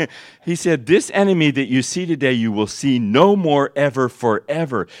 He said, this enemy that you see today, you will see no more ever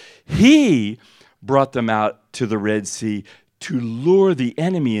forever. He brought them out to the Red Sea to lure the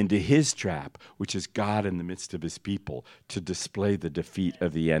enemy into his trap, which is God in the midst of his people, to display the defeat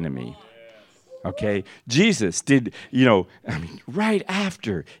of the enemy. Okay, Jesus did, you know, right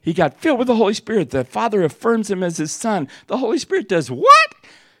after he got filled with the Holy Spirit, the Father affirms him as his son. The Holy Spirit does what?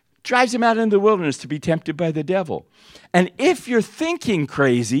 Drives him out into the wilderness to be tempted by the devil. And if you're thinking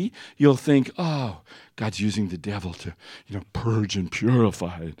crazy, you'll think, oh, God's using the devil to, you know, purge and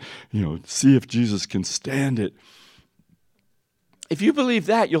purify, you know, see if Jesus can stand it. If you believe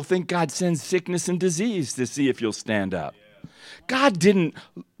that, you'll think God sends sickness and disease to see if you'll stand up. God didn't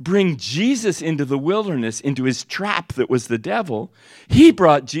bring Jesus into the wilderness, into his trap that was the devil. He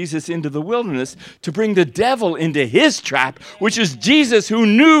brought Jesus into the wilderness to bring the devil into his trap, which is Jesus who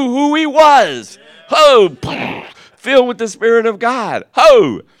knew who he was. Ho! Filled with the Spirit of God.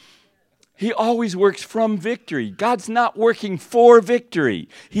 Ho! He always works from victory. God's not working for victory.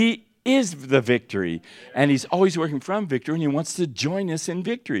 He is the victory, and he's always working from victory, and he wants to join us in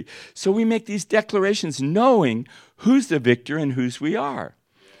victory. So we make these declarations knowing who's the victor and whose we are.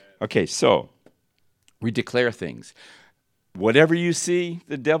 Okay, so we declare things. Whatever you see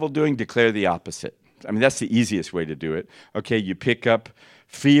the devil doing, declare the opposite. I mean, that's the easiest way to do it. Okay, you pick up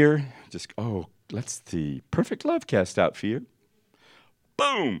fear. Just, let's the perfect love cast out fear.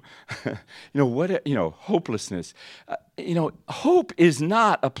 Boom. Hopelessness. Hope is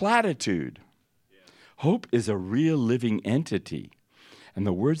not a platitude. Yeah. Hope is a real living entity. And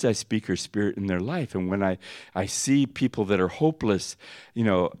the words I speak are spirit in their life. And when I see people that are hopeless,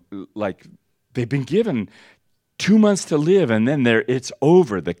 like they've been given 2 months to live and then it's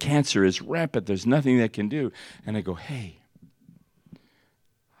over. The cancer is rampant. There's nothing they can do. And I go, hey,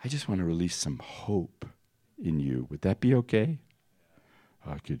 I just want to release some hope in you. Would that be okay?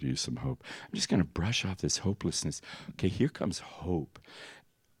 I could use some hope. I'm just going to brush off this hopelessness. Okay, here comes hope.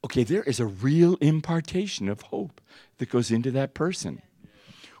 Okay, there is a real impartation of hope that goes into that person.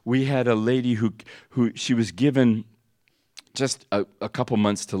 We had a lady who she was given just a couple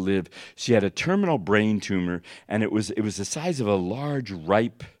months to live. She had a terminal brain tumor, and it was the size of a large,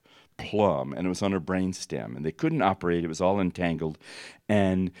 ripe plum, and it was on her brain stem, and they couldn't operate. It was all entangled,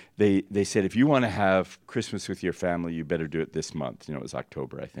 and they said, if you want to have Christmas with your family, you better do it this month. It was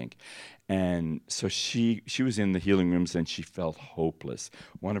October, I think. And so she was in the healing rooms, and she felt hopeless.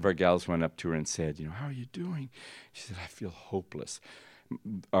 One of our gals went up to her and said, how are you doing? She said, I feel hopeless.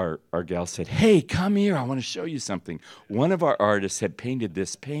 Our gal said, hey, come here, I want to show you something. One of our artists had painted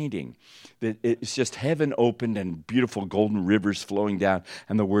this painting. That it's just heaven opened and beautiful golden rivers flowing down,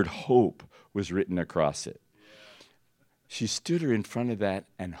 and the word hope was written across it. Yeah. She stood her in front of that,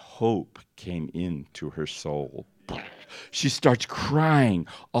 and hope came into her soul. She starts crying.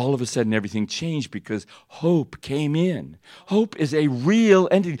 All of a sudden, everything changed because hope came in. Hope is a real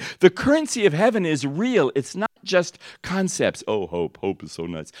entity. The currency of heaven is real. It's not just concepts. Oh, hope. Hope is so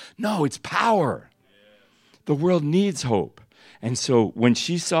nice. No, it's power. Yeah. The world needs hope. And so when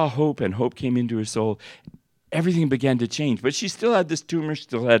she saw hope and hope came into her soul, everything began to change. But she still had this tumor,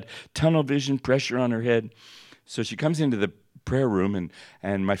 still had tunnel vision, pressure on her head. So she comes into the prayer room,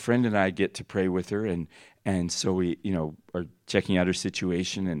 and my friend and I get to pray with her, and so we, are checking out her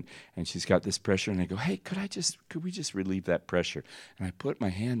situation, and she's got this pressure, and I go, hey, could we just relieve that pressure? And I put my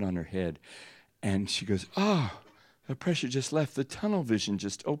hand on her head, and she goes, the pressure just left. The tunnel vision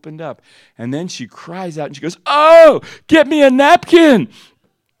just opened up. And then she cries out, and she goes, get me a napkin.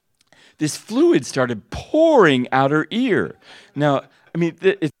 This fluid started pouring out her ear. Now, I mean,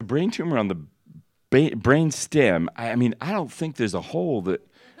 it's a brain tumor on the brain stem. I don't think there's a hole that...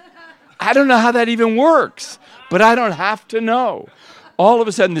 I don't know how that even works, but I don't have to know. All of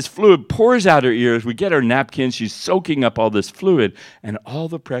a sudden, this fluid pours out her ears. We get her napkin. She's soaking up all this fluid, and all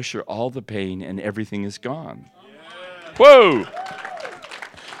the pressure, all the pain, and everything is gone. Yeah. Whoa!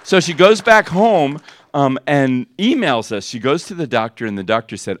 So she goes back home and emails us. She goes to the doctor, and the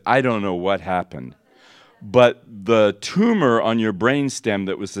doctor said, I don't know what happened, but the tumor on your brainstem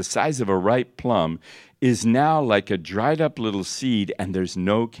that was the size of a ripe plum is now like a dried up little seed, and there's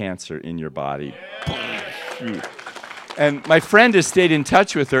no cancer in your body. Yeah. And my friend has stayed in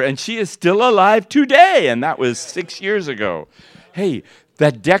touch with her, and she is still alive today, and that was 6 years ago. Hey,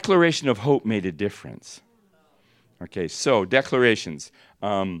 that declaration of hope made a difference. Okay, so declarations.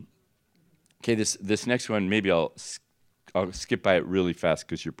 Okay, this next one, maybe I'll skip by it really fast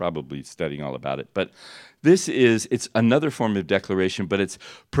because you're probably studying all about it. But it's another form of declaration, but it's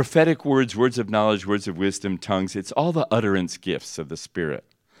prophetic words, words of knowledge, words of wisdom, tongues. It's all the utterance gifts of the Spirit.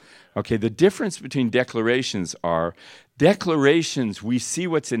 Okay, the difference between declarations, we see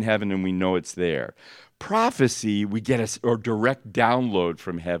what's in heaven and we know it's there. Prophecy, we get a direct download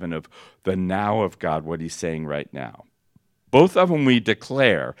from heaven of the now of God, what he's saying right now. Both of them we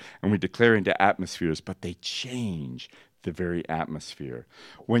declare, and we declare into atmospheres, but they change the very atmosphere.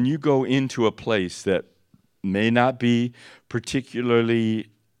 When you go into a place that may not be particularly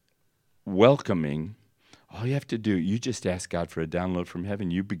welcoming, all you have to do, you just ask God for a download from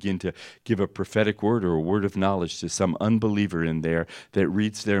heaven. You begin to give a prophetic word or a word of knowledge to some unbeliever in there that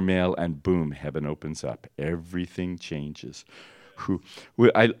reads their mail, and boom, heaven opens up. Everything changes.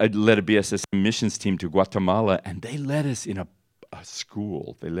 I led a BSSM missions team to Guatemala, and they led us in a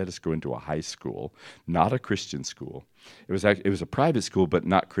school. They let us go into a high school, not a Christian school. It was a private school, but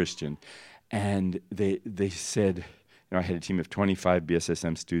not Christian. And they said, I had a team of 25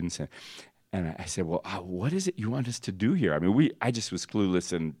 BSSM students, and I said, well, what is it you want us to do here? I mean, I just was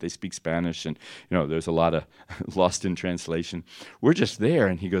clueless, and they speak Spanish, and there's a lot of lost in translation. We're just there,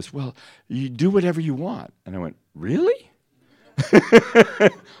 and he goes, well, you do whatever you want. And I went, really?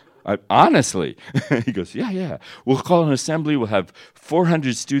 Honestly. He goes, yeah. We'll call an assembly. We'll have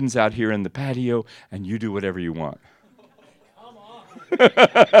 400 students out here in the patio, and you do whatever you want. Come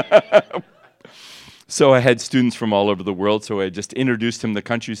on. So I had students from all over the world, so I just introduced them the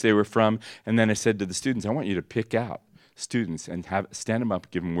countries they were from, and then I said to the students, I want you to pick out students and stand them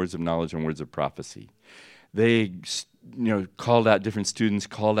up, give them words of knowledge and words of prophecy. They called out different students,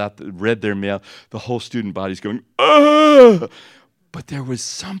 read their mail. The whole student body's going, ah! But there was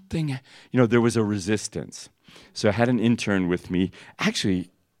something, there was a resistance. So I had an intern with me. Actually,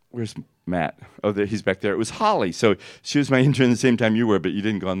 where's Matt? Oh, he's back there. It was Holly. So she was my intern the same time you were, but you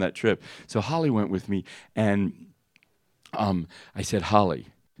didn't go on that trip. So Holly went with me, and I said, Holly,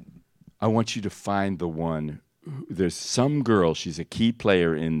 I want you to find the one. There's some girl, she's a key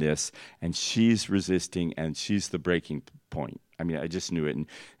player in this, and she's resisting, and she's the breaking point. I mean, I just knew it.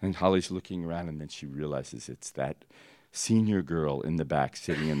 And Holly's looking around, and then she realizes it's that senior girl in the back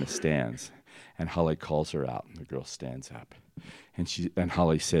sitting in the stands. And Holly calls her out, and the girl stands up. And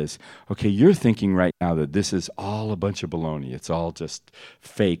Holly says, okay, you're thinking right now that this is all a bunch of baloney. It's all just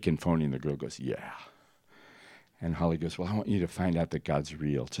fake and phony. And the girl goes, yeah. And Holly goes, well, I want you to find out that God's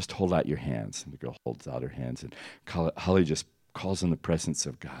real. Just hold out your hands. And the girl holds out her hands. And Holly just calls in the presence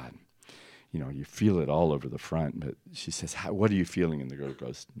of God. You feel it all over the front. But she says, what are you feeling? And the girl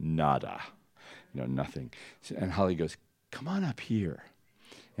goes, nada. Nothing. And Holly goes, come on up here.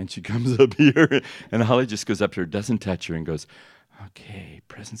 And she comes up here. And Holly just goes up to her, doesn't touch her, and goes, okay,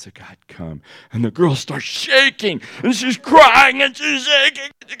 presence of God, come. And the girl starts shaking, and she's crying, and she's shaking.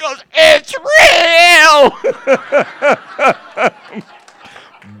 And she goes, it's real!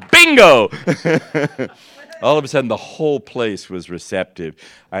 Bingo! All of a sudden, the whole place was receptive.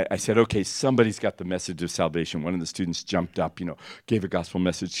 I said, okay, somebody's got the message of salvation. One of the students jumped up, gave a gospel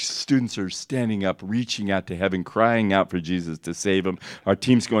message. Students are standing up, reaching out to heaven, crying out for Jesus to save them. Our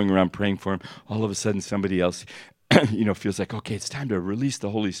team's going around praying for him. All of a sudden, somebody else feels like, okay, it's time to release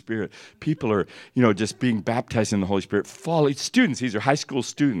the Holy Spirit. People are, just being baptized in the Holy Spirit. Students, these are high school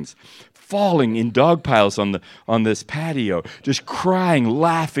students, falling in dog piles on this patio, just crying,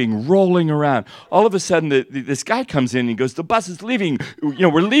 laughing, rolling around. All of a sudden, this guy comes in and he goes, the bus is leaving.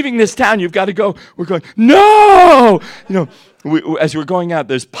 We're leaving this town. You've got to go. We're going, no! As we're going out,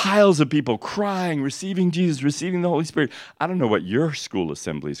 there's piles of people crying, receiving Jesus, receiving the Holy Spirit. I don't know what your school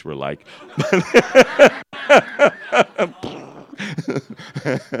assemblies were like.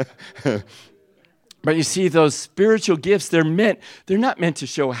 But you see, those spiritual gifts, they're not meant to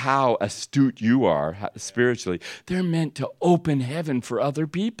show how astute you are spiritually. They're meant to open heaven for other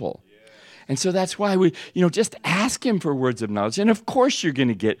people. And so that's why we, just ask him for words of knowledge. And of course you're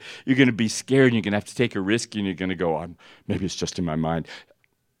going to be scared, and you're going to have to take a risk, and you're going to go, maybe it's just in my mind.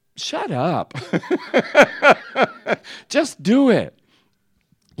 Shut up. Just do it.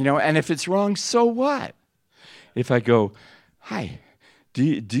 And if it's wrong, so what? If I go, hi,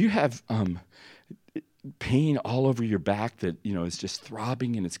 do you have pain all over your back that, is just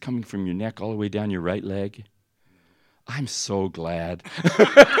throbbing, and it's coming from your neck all the way down your right leg? I'm so glad.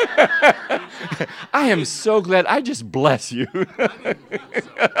 I am so glad. I just bless you.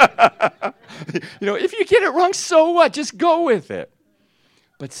 If you get it wrong, so what? Just go with it.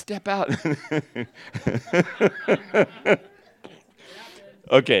 But step out.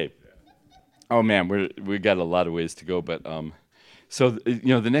 Okay. Oh man, we got a lot of ways to go, but so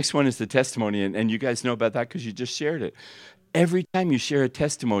the next one is the testimony, and you guys know about that because you just shared it. Every time you share a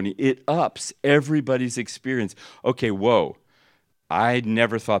testimony, it ups everybody's experience. Okay, whoa, I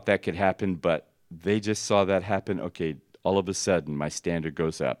never thought that could happen, but they just saw that happen. Okay, all of a sudden my standard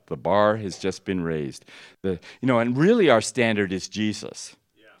goes up. The bar has just been raised. And really our standard is Jesus.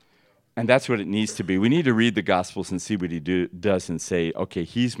 And that's what it needs to be. We need to read the Gospels and see what he does and say, okay,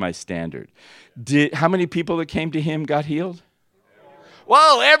 he's my standard. How many people that came to him got healed?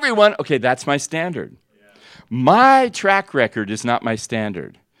 Well, everyone. Okay, that's my standard. My track record is not my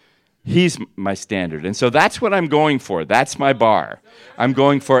standard. He's my standard. And so that's what I'm going for. That's my bar. I'm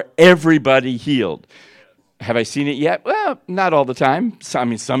going for everybody healed. Have I seen it yet? Well, not all the time.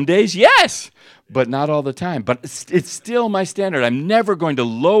 Some days, yes, but not all the time. But it's still my standard. I'm never going to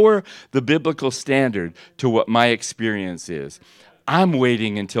lower the biblical standard to what my experience is. I'm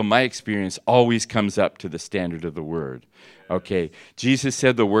waiting until my experience always comes up to the standard of the Word. Okay, Jesus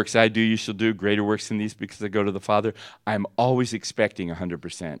said, the works I do, you shall do, greater works than these because I go to the Father. I'm always expecting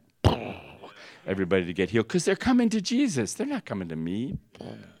 100%. Everybody to get healed because they're coming to Jesus. They're not coming to me.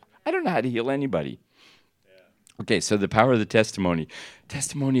 I don't know how to heal anybody. Okay, so the power of the testimony.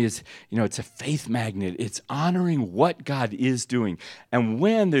 Testimony is, it's a faith magnet. It's honoring what God is doing. And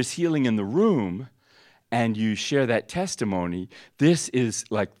when there's healing in the room, and you share that testimony, this is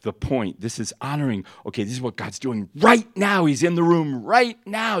like the point. This is honoring, okay, this is what God's doing right now. He's in the room right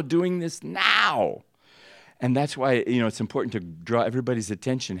now, doing this now. And that's why, it's important to draw everybody's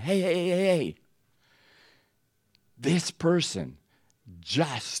attention. Hey, hey, hey, hey. This person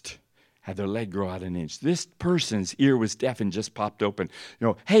just had their leg grow out an inch. This person's ear was deaf and just popped open.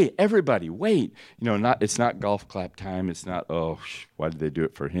 Hey, everybody, wait. It's not golf clap time. It's not, why did they do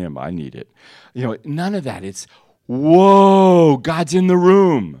it for him? I need it. None of that. It's, whoa, God's in the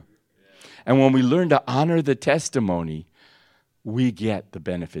room. And when we learn to honor the testimony, we get the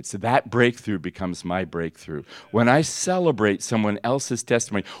benefits. So that breakthrough becomes my breakthrough. When I celebrate someone else's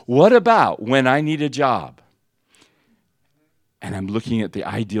testimony, what about when I need a job? And I'm looking at the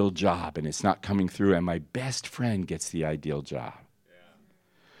ideal job and it's not coming through, and my best friend gets the ideal job.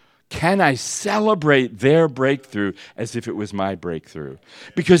 Can I celebrate their breakthrough as if it was my breakthrough?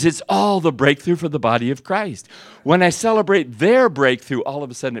 Because it's all the breakthrough for the body of Christ. When I celebrate their breakthrough, all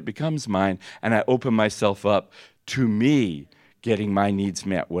of a sudden it becomes mine, and I open myself up to me getting my needs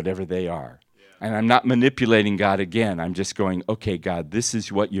met, whatever they are. And I'm not manipulating God again. I'm just going, okay, God, this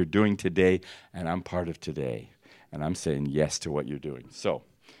is what you're doing today, and I'm part of today. And I'm saying yes to what you're doing. So,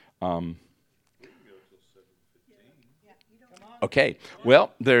 okay.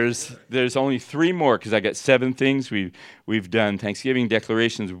 Well, there's only 3 more because I got 7 things we've done: Thanksgiving,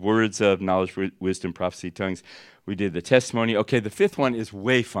 declarations, words of knowledge, wisdom, prophecy, tongues. We did the testimony. Okay, the 5th one is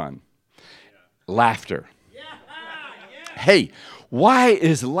way fun. Laughter. Hey, why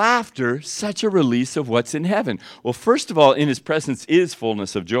is laughter such a release of what's in heaven? Well, first of all, in his presence is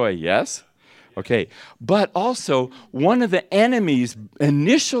fullness of joy. Yes. Okay, but also one of the enemy's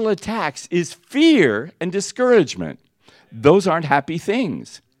initial attacks is fear and discouragement. Those aren't happy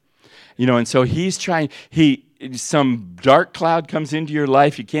things. And so he's trying, some dark cloud comes into your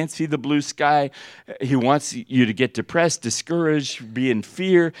life, you can't see the blue sky, he wants you to get depressed, discouraged, be in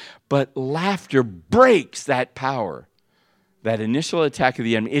fear, but laughter breaks that power. That initial attack of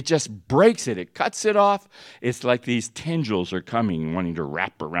the enemy, it just breaks it. It cuts it off. It's like these tendrils are coming, wanting to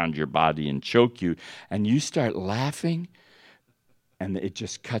wrap around your body and choke you. And you start laughing, and it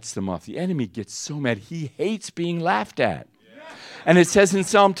just cuts them off. The enemy gets so mad. He hates being laughed at. Yeah. And it says in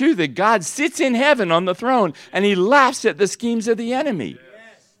Psalm 2 that God sits in heaven on the throne, and he laughs at the schemes of the enemy.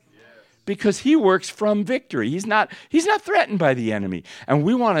 Yes. Because he works from victory. He's not threatened by the enemy. And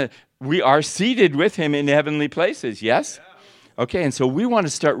we are seated with him in heavenly places, yes? Yeah. Okay, and so we want to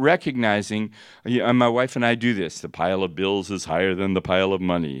start recognizing, and my wife and I do this, the pile of bills is higher than the pile of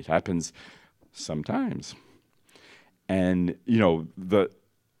money. It happens sometimes. And,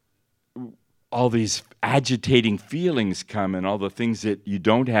 all these agitating feelings come, and all the things that you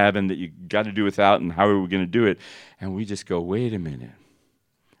don't have and that you got to do without, and how are we going to do it? And we just go, wait a minute.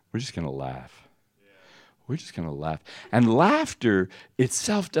 We're just going to laugh. We're just going to laugh. And laughter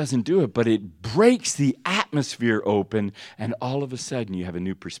itself doesn't do it, but it breaks the atmosphere open, and all of a sudden you have a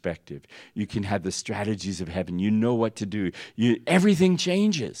new perspective. You can have the strategies of heaven. You know what to do. Everything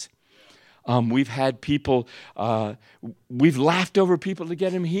changes. We've had people, we've laughed over people to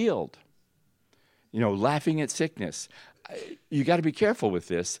get them healed. Laughing at sickness. You got to be careful with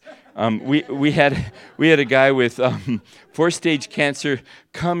this. We had a guy with 4-stage cancer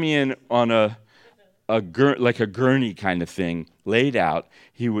come in on a gurney kind of thing, laid out.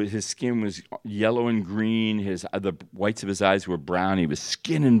 His skin was yellow and green. The whites of his eyes were brown. He was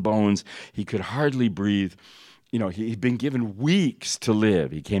skin and bones. He could hardly breathe. He'd been given weeks to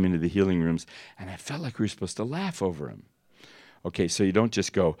live. He came into the healing rooms, and I felt like we were supposed to laugh over him. Okay, so you don't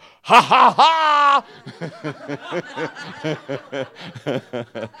just go, ha, ha, ha!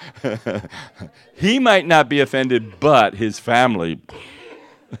 He might not be offended, but his family,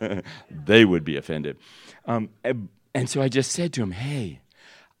 they would be offended. And so I just said to him, hey,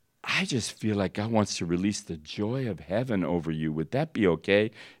 I just feel like God wants to release the joy of heaven over you. Would that be okay?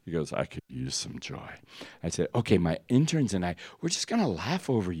 He goes, I could use some joy. I said, okay, my interns and I, we're just going to laugh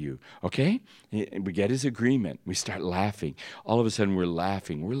over you, okay? And we get his agreement. We start laughing. All of a sudden, we're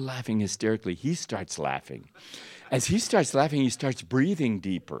laughing. We're laughing hysterically. He starts laughing. As he starts laughing, he starts breathing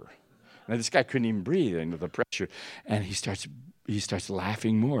deeper. Now, this guy couldn't even breathe under the pressure. And he starts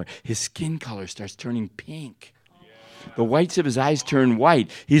laughing more. His skin color starts turning pink. The whites of his eyes turn white.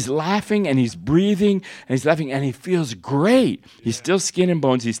 He's laughing and he's breathing and he's laughing and he feels great. He's still skin and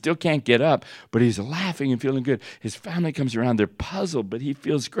bones. He still can't get up, but he's laughing and feeling good. His family comes around. They're puzzled, but he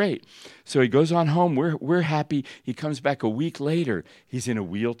feels great. So he goes on home. We're happy. He comes back a week later. He's in a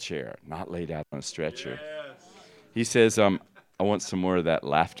wheelchair, not laid out on a stretcher. Yes. He says, I want some more of that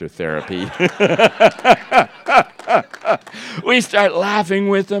laughter therapy. We start laughing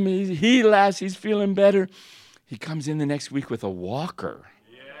with him. He laughs. He's feeling better. He comes in the next week with a walker.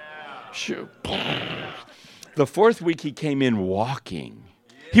 Yeah. Shoot. The 4th week, he came in walking.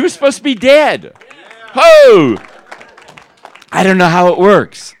 Yeah. He was supposed to be dead. Yeah. Ho! I don't know how it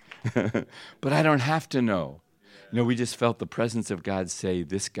works, but I don't have to know. We just felt the presence of God say,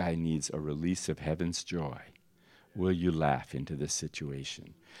 this guy needs a release of heaven's joy. Will you laugh into this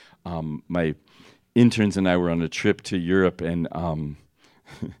situation? My interns and I were on a trip to Europe, and I'm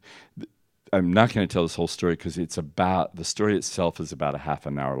not going to tell this whole story because the story itself is about a half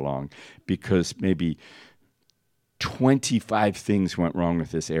an hour long, because maybe 25 things went wrong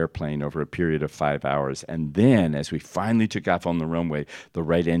with this airplane over a period of 5 hours. And then, as we finally took off on the runway, the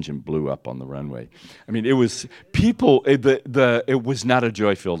right engine blew up on the runway. I mean, it was it was not a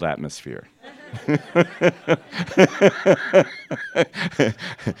joy-filled atmosphere.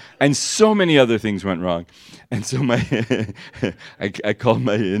 And so many other things went wrong. And so I called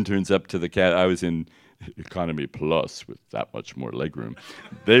my interns up to the cat. I was in economy plus with that much more legroom.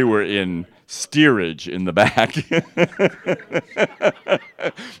 They were in steerage in the back.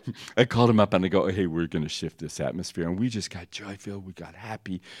 I called them up and I go, hey, we're going to shift this atmosphere. And we just got joy-filled. We got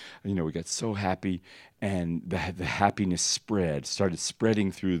happy. We got so happy. And the happiness started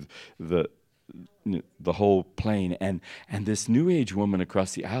spreading through the whole plane. And this New Age woman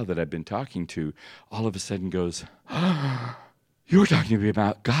across the aisle that I've been talking to all of a sudden goes, you were talking to me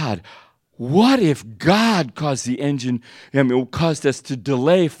about God. What if God caused caused us to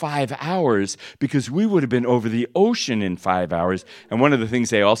delay 5 hours, because we would have been over the ocean in 5 hours? And one of the things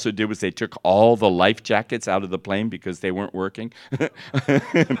they also did was they took all the life jackets out of the plane because they weren't working.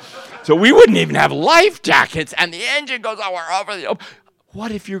 So we wouldn't even have life jackets, and the engine goes, oh, we're over the ocean.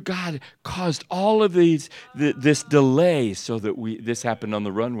 What if your God caused all of this delay so that this happened on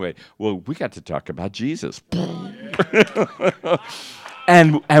the runway? Well, we got to talk about Jesus.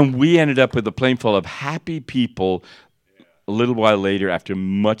 And we ended up with a plane full of happy people a little while later, after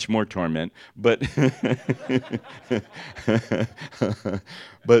much more torment. But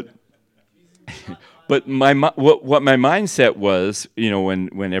what my mindset was,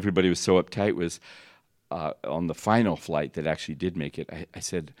 when everybody was so uptight, was on the final flight that actually did make it. I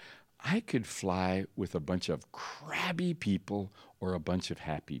said, I could fly with a bunch of crabby people or a bunch of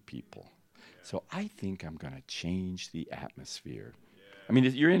happy people. So I think I'm going to change the atmosphere. I mean,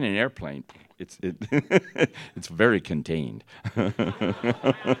 you're in an airplane. It's very contained.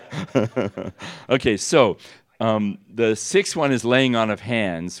 Okay, so the sixth one is laying on of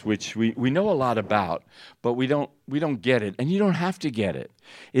hands, which we know a lot about, but we don't get it, and you don't have to get it.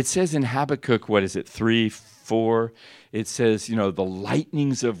 It says in Habakkuk, 3:4, it says, the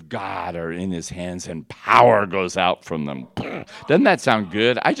lightnings of God are in his hands and power goes out from them. Doesn't that sound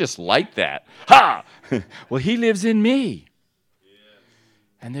good? I just like that. Ha! Well, he lives in me.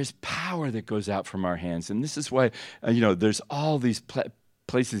 And there's power that goes out from our hands. And this is why, there's all these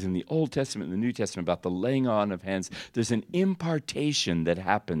places in the Old Testament and the New Testament about the laying on of hands. There's an impartation that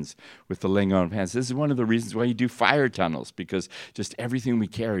happens with the laying on of hands. This is one of the reasons why you do fire tunnels, because just everything we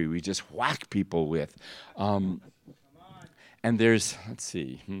carry, we just whack people with. And there's, let's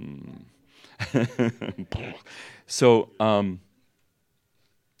see. So,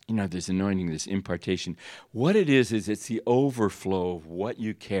 there's anointing, there's impartation. What it is it's the overflow of what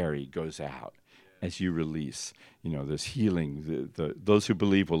you carry goes out as you release. There's healing. Those who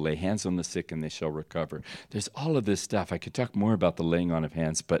believe will lay hands on the sick and they shall recover. There's all of this stuff. I could talk more about the laying on of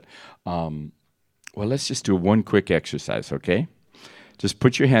hands, but, let's just do one quick exercise, okay? Just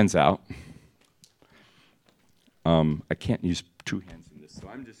put your hands out. I can't use two hands in this, so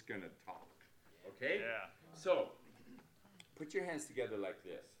I'm just going to talk, okay? Yeah. So, put your hands together like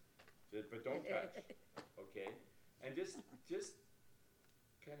this. But don't touch, okay? And just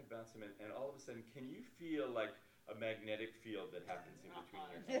kind of bounce them in, and all of a sudden, can you feel like a magnetic field that happens in between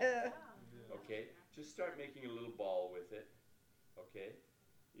your hands? Okay? Just start making a little ball with it, okay?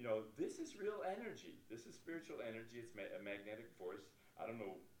 This is real energy. This is spiritual energy. It's a magnetic force. I don't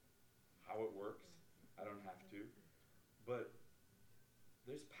know how it works. I don't have to. But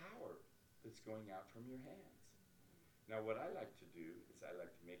there's power that's going out from your hands. Now, what I like to do is I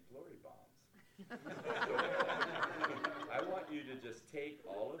like to make glory bombs. So, I want you to just take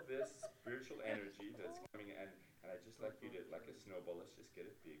all of this spiritual energy that's coming in, and I just like you to, like a snowball, let's just get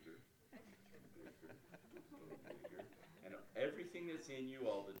it bigger. And everything that's in you,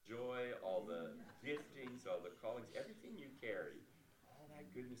 all the joy, all the giftings, all the callings, everything you carry, all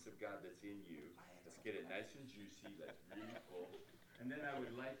that goodness of God that's in you, let's get it nice and juicy, like really full. And then I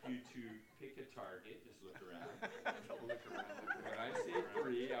would like you to pick a target. Just look around. When I say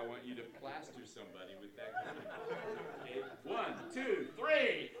 3, I want you to plaster somebody with that gun. Okay? 1, 2,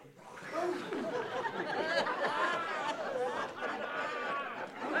 3.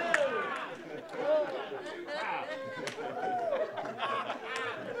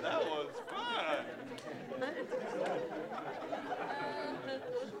 That was fun.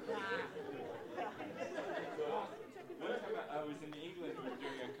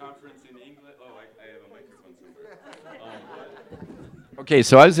 Okay,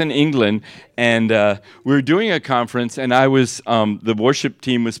 so I was in England, and we were doing a conference, and I was the worship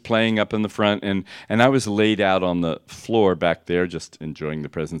team was playing up in the front, and I was laid out on the floor back there, just enjoying the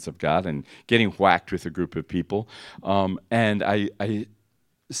presence of God and getting whacked with a group of people. And I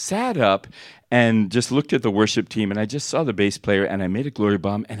sat up and just looked at the worship team, and I just saw the bass player, and I made a glory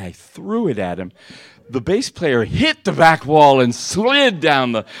bomb, and I threw it at him. The bass player hit the back wall and slid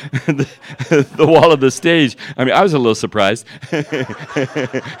down the the wall of the stage. I mean, I was a little surprised.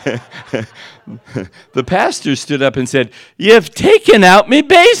 The pastor stood up and said, "You've taken out me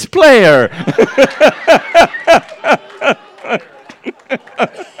bass player."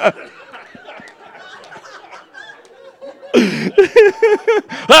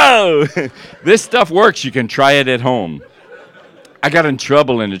 Oh, this stuff works. You can try it at home. I got in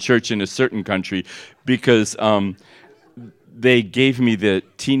trouble in a church in a certain country because they gave me the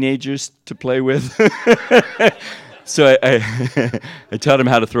teenagers to play with. So I taught them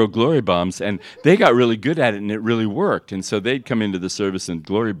how to throw glory bombs, and they got really good at it, and it really worked. And so they'd come into the service and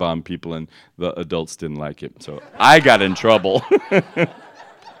glory bomb people, and the adults didn't like it. So I got in trouble.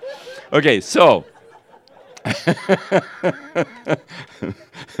 Okay, so...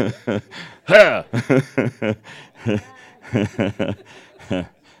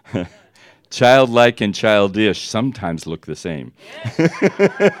 Childlike and childish sometimes look the same.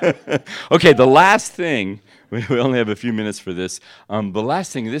 Okay, the last thing, we only have a few minutes for this. The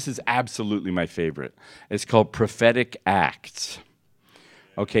last thing, this is absolutely my favorite. It's called prophetic acts.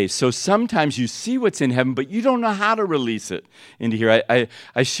 Okay, so sometimes you see what's in heaven, but you don't know how to release it into here.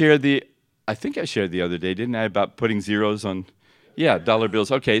 I shared I think I shared the other day, didn't I, about putting zeros on, dollar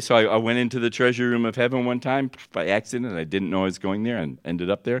bills. Okay, so I went into the treasury room of heaven one time by accident. I didn't know I was going there and ended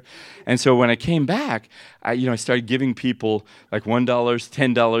up there. And so when I came back, I started giving people like $1,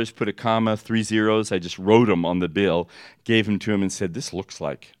 $10, put a comma, 3 zeros. I just wrote them on the bill, gave them to him and said, "This looks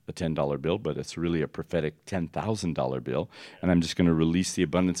like a $10 bill, but it's really a prophetic $10,000 bill. And I'm just going to release the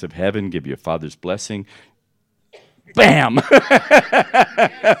abundance of heaven, give you a Father's blessing." Bam!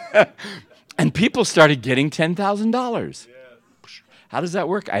 And people started getting $10,000. How does that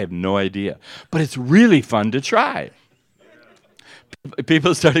work? I have no idea. But it's really fun to try.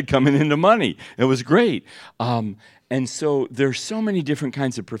 People started coming into money. It was great. And so there's so many different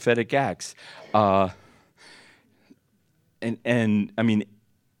kinds of prophetic acts. And I mean,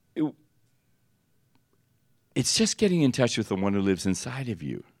 it's just getting in touch with the one who lives inside of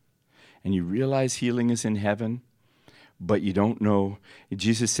you. And you realize healing is in heaven. But you don't know.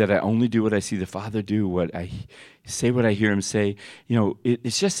 Jesus said, "I only do what I see the Father do, what I say, what I hear him say." You know,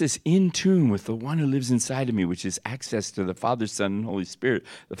 it's just this in tune with the one who lives inside of me, which is access to the Father, Son, and Holy Spirit.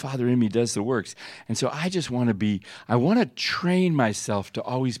 The Father in me does the works. And so I just want to train myself to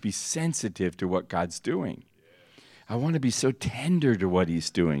always be sensitive to what God's doing. I want to be so tender to what he's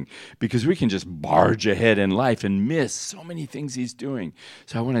doing, because we can just barge ahead in life and miss so many things he's doing.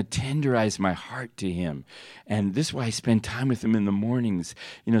 So I want to tenderize my heart to him. And this is why I spend time with him in the mornings.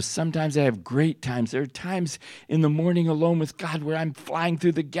 You know, sometimes I have great times. There are times in the morning alone with God where I'm flying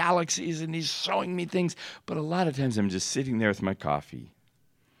through the galaxies and he's showing me things. But a lot of times I'm just sitting there with my coffee.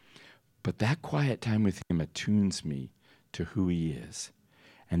 But that quiet time with him attunes me to who he is.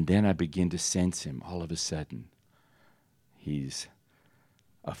 And then I begin to sense him all of a sudden. He's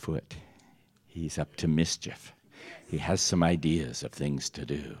afoot. He's up to mischief. He has some ideas of things to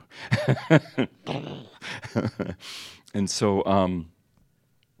do. And so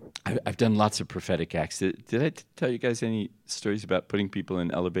I've done lots of prophetic acts. Did I tell you guys any stories about putting people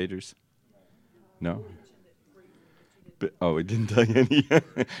in elevators? No? We didn't tell you any.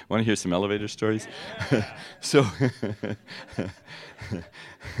 Want to hear some elevator stories? So,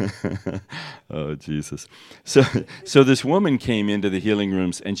 oh, Jesus. So this woman came into the healing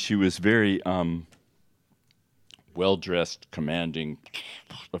rooms, and she was very well-dressed, commanding,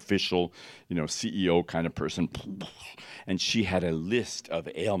 official, CEO kind of person. And she had a list of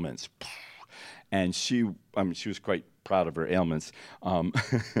ailments. And she was quite proud of her ailments. And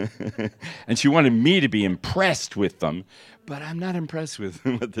she wanted me to be impressed with them, but I'm not impressed with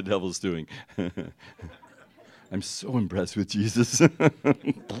what the devil's doing. I'm so impressed with Jesus.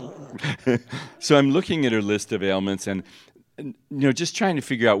 So I'm looking at her list of ailments and just trying to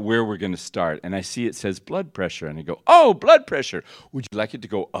figure out where we're going to start. And I see it says blood pressure. And I go, "Oh, blood pressure. Would you like it to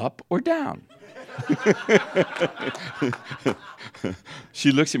go up or down?"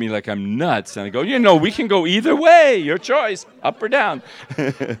 She looks at me like I'm nuts, and I go, "We can go either way. Your choice, up or down."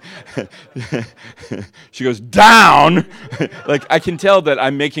 She goes, "Down." Like I can tell that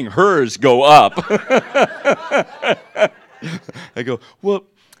I'm making hers go up. I go, "Well,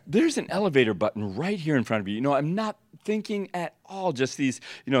 there's an elevator button right here in front of you. I'm not thinking at all. Just these,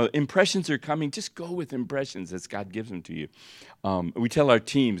 impressions are coming. Just go with impressions as God gives them to you. We tell our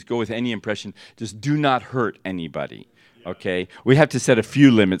teams, go with any impression. Just do not hurt anybody. Okay? We have to set a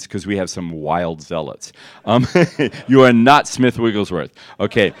few limits because we have some wild zealots. You are not Smith Wigglesworth.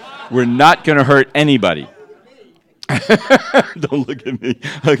 Okay? We're not going to hurt anybody. Don't look at me.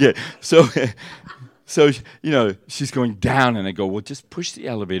 Okay, so she's going down, and I go, well, just push the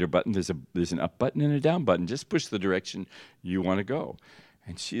elevator button. There's an up button and a down button. Just push the direction you want to go.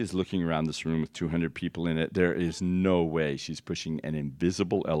 And she is looking around this room with 200 people in it. There is no way she's pushing an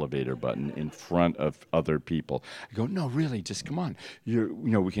invisible elevator button in front of other people. I go, no, really, just come on.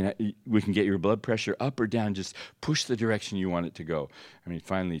 We can get your blood pressure up or down. Just push the direction you want it to go. I mean,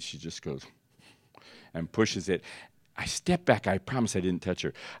 finally, she just goes and pushes it. I step back. I promise I didn't touch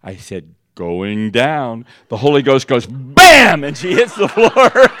her. I said, going down. The Holy Ghost goes, bam! And she hits the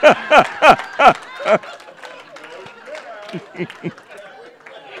floor.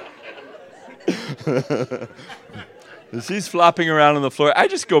 She's flopping around on the floor. I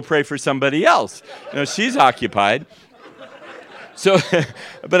just go pray for somebody else. She's occupied. So,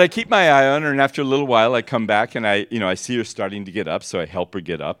 but I keep my eye on her, and after a little while, I come back, and I see her starting to get up, so I help her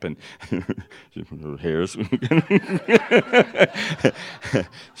get up, and her hair's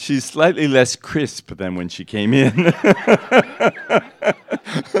she's slightly less crisp than when she came in.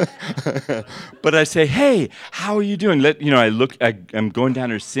 But I say, hey, how are you doing? I'm going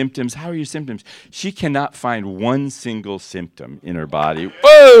down her symptoms. How are your symptoms? She cannot find one single symptom in her body.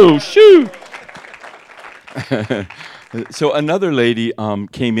 Whoa, shoot! So another lady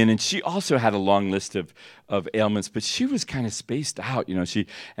came in, and she also had a long list of ailments, but she was kind of spaced out, She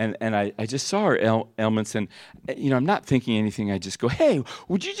I just saw her ailments, and I'm not thinking anything. I just go, hey,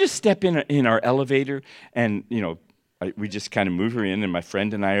 would you just step in our elevator? And we just kind of move her in, and my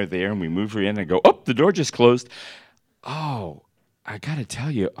friend and I are there, and we move her in. And I go, oh, the door just closed. Oh, I got to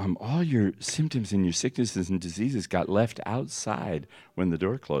tell you, all your symptoms and your sicknesses and diseases got left outside when the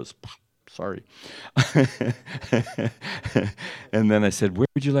door closed. Sorry. And then I said, where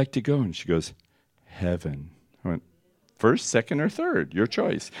would you like to go? And she goes, heaven. I went, first, second, or third? Your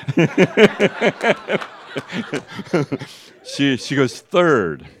choice. She goes,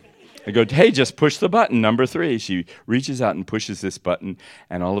 third. I go, hey, just push the button, number 3. She reaches out and pushes this button,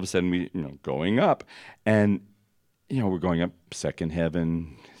 and all of a sudden we, going up. And, we're going up second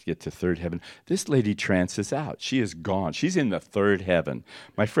heaven, get to third heaven. This lady trances out. She is gone. She's in the third heaven.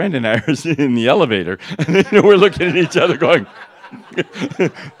 My friend and I are in the elevator, and we're looking at each other going,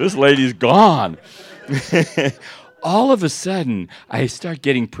 this lady's gone. All of a sudden, I start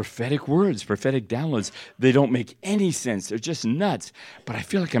getting prophetic words, prophetic downloads. They don't make any sense. They're just nuts. But I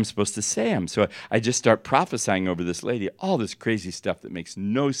feel like I'm supposed to say them. So I just start prophesying over this lady, all this crazy stuff that makes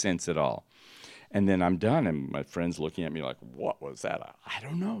no sense at all. And then I'm done, and my friend's looking at me like, what was that? I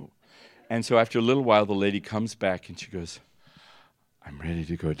don't know. And so after a little while, the lady comes back, and she goes, I'm ready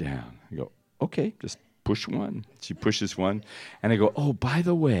to go down. I go, okay, just push one. She pushes one. And I go, oh, by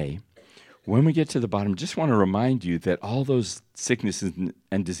the way, when we get to the bottom, just want to remind you that all those sicknesses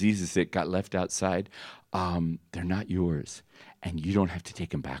and diseases that got left outside, they're not yours, and you don't have to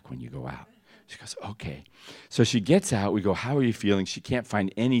take them back when you go out. She goes, okay. So she gets out. We go, how are you feeling? She can't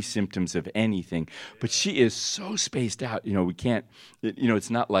find any symptoms of anything, but she is so spaced out. We can't, it's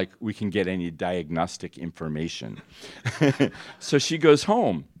not like we can get any diagnostic information. So she goes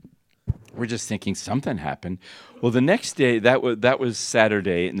home. We're just thinking something happened. Well, the next day, that was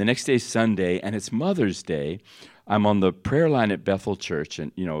Saturday, and the next day is Sunday, and it's Mother's Day. I'm on the prayer line at Bethel Church,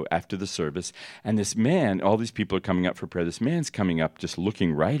 and after the service, and this man, all these people are coming up for prayer. This man's coming up, just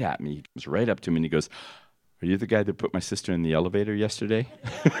looking right at me. He comes right up to me, and he goes, "Are you the guy that put my sister in the elevator yesterday?"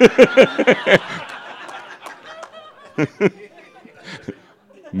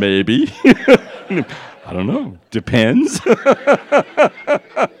 Maybe. I don't know. Depends.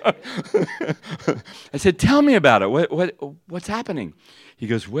 I said, "Tell me about it. What's happening?" He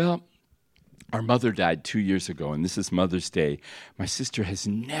goes, "Well, our mother died 2 years ago, and this is Mother's Day. My sister has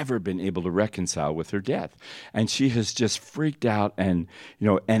never been able to reconcile with her death, and she has just freaked out. And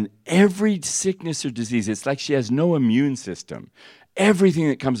and every sickness or disease, it's like she has no immune system. Everything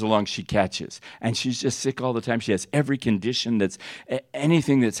that comes along, she catches, and she's just sick all the time. She has every condition that's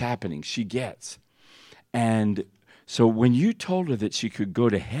anything that's happening, she gets. And so when you told her that she could go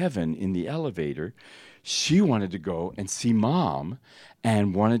to heaven in the elevator, she wanted to go and see Mom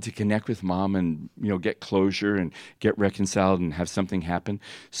and wanted to connect with Mom and get closure and get reconciled and have something happen.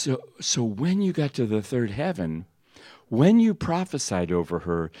 So when you got to the third heaven, when you prophesied over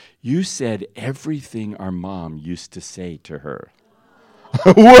her, you said everything our mom used to say to her."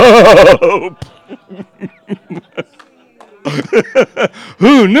 Whoa!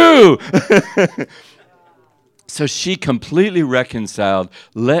 Who knew? So she completely reconciled,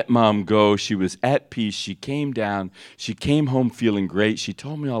 let mom go. She was at peace. She came down. She came home feeling great. She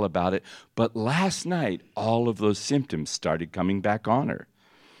told me all about it. But last night, all of those symptoms started coming back on her.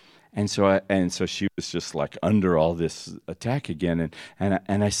 And so she was just like under all this attack again.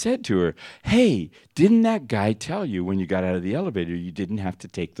 And I said to her, hey, didn't that guy tell you when you got out of the elevator you didn't have to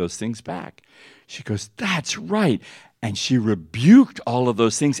take those things back? She goes, that's right. And she rebuked all of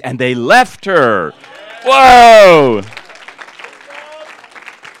those things, and they left her. Whoa!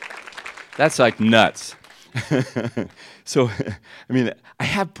 That's like nuts. So, I mean, I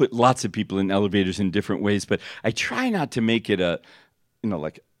have put lots of people in elevators in different ways, but I try not to make it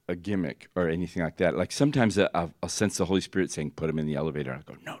like a gimmick or anything like that. Like sometimes I'll sense the Holy Spirit saying, put them in the elevator. And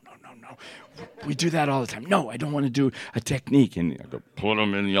I go, no. We do that all the time. No, I don't want to do a technique. And I go, put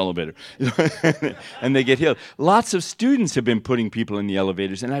them in the elevator. And they get healed. Lots of students have been putting people in the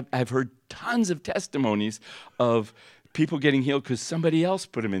elevators, and I've heard tons of testimonies of people getting healed because somebody else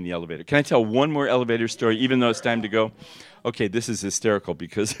put them in the elevator. Can I tell one more elevator story, even though it's time to go? Okay, this is hysterical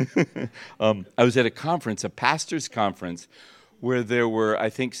because I was at a conference, a pastor's conference, where there were, I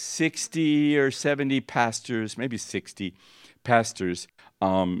think, 60 or 70 pastors, maybe 60 pastors.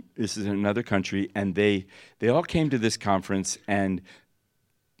 This is in another country, and they all came to this conference, and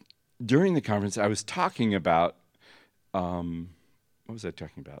during the conference, I was talking about, what was I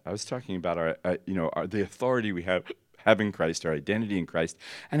talking about? I was talking about the authority we have in Christ, our identity in Christ,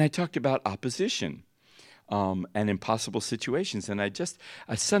 and I talked about opposition and impossible situations, and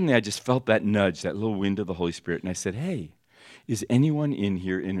suddenly I just felt that nudge, that little wind of the Holy Spirit, and I said, hey, is anyone in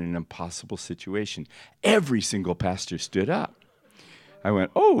here in an impossible situation? Every single pastor stood up. I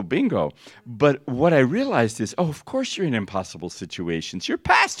went, oh, bingo. But what I realized is, of course you're in impossible situations. You're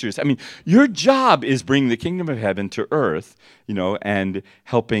pastors. I mean, your job is bringing the kingdom of heaven to earth, and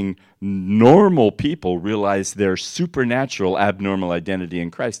helping normal people realize their supernatural, abnormal identity in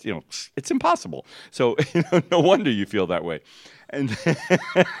Christ. It's impossible. So, no wonder you feel that way. And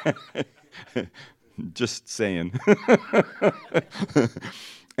just saying.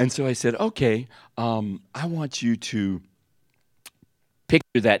 And so I said, okay, I want you to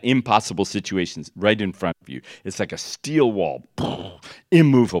picture that impossible situation right in front of you. It's like a steel wall,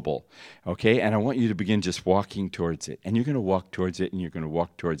 immovable, okay? And I want you to begin just walking towards it. And you're going to walk towards it, and you're going to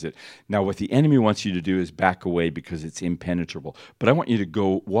walk towards it. Now, what the enemy wants you to do is back away because it's impenetrable. But I want you to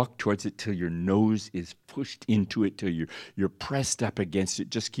go walk towards it till your nose is pushed into it, till you're pressed up against it.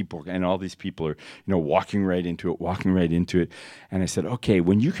 Just keep walking. And all these people are, walking right into it. And I said, okay,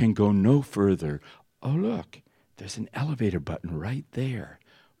 when you can go no further, oh, look. There's an elevator button right there.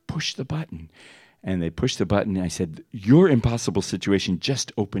 Push the button. And they pushed the button, and I said, your impossible situation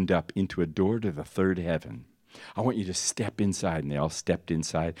just opened up into a door to the third heaven. I want you to step inside. And they all stepped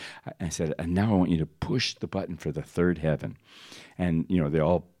inside. I said, and now I want you to push the button for the third heaven. And, they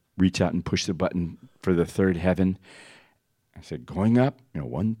all reach out and push the button for the third heaven. I said, going up,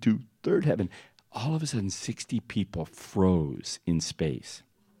 1, 2, third heaven. All of a sudden, 60 people froze in space.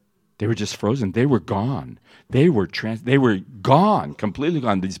 They were just frozen. They were gone. They were gone, completely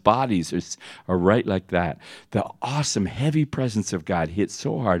gone. These bodies are right like that. The awesome, heavy presence of God hit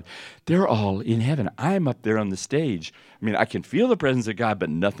so hard. They're all in heaven. I'm up there on the stage. I mean, I can feel the presence of God,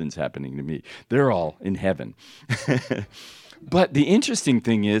 but nothing's happening to me. They're all in heaven. But the interesting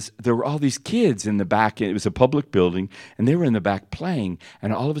thing is, there were all these kids in the back. It was a public building, and they were in the back playing.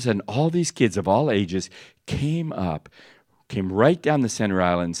 And all of a sudden, all these kids of all ages came right down the center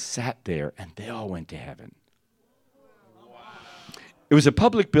aisle and sat there, and they all went to heaven. Wow. It was a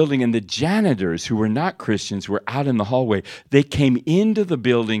public building, and the janitors, who were not Christians, were out in the hallway. They came into the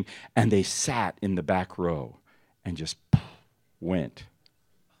building, and they sat in the back row and just went.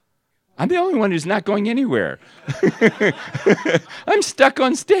 I'm the only one who's not going anywhere. I'm stuck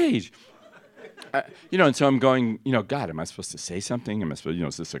on stage. And so I'm going, God, am I supposed to say something? Am I supposed,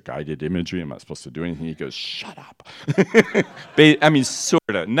 is this a guided imagery? Am I supposed to do anything? He goes, shut up. I mean, sort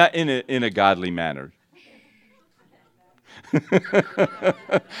of, not in a godly manner.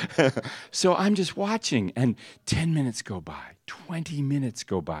 So I'm just watching, and 10 minutes go by, 20 minutes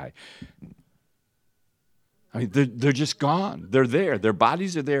go by. I mean, they're just gone. They're there. Their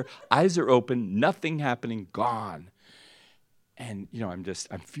bodies are there. Eyes are open. Nothing happening. Gone. And,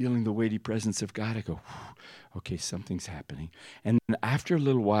 I'm feeling the weighty presence of God. I go, okay, something's happening. And then after a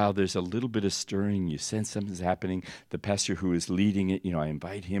little while, there's a little bit of stirring. You sense something's happening. The pastor who is leading it, I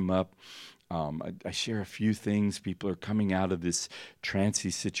invite him up. I share a few things. People are coming out of this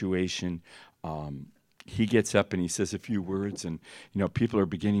trancy situation. he gets up and he says a few words, and people are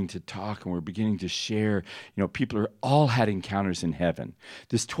beginning to talk, and we're beginning to share. People are all had encounters in heaven.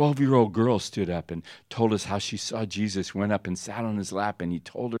 This 12-year-old girl stood up and told us how she saw Jesus, went up and sat on his lap, and he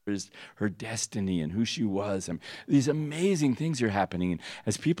told her her destiny and who she was. And these amazing things are happening. And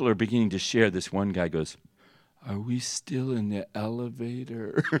as people are beginning to share, this one guy goes, "Are we still in the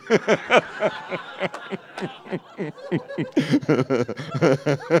elevator?"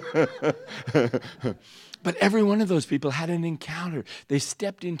 But every one of those people had an encounter. They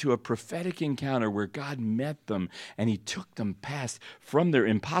stepped into a prophetic encounter where God met them, and he took them past from their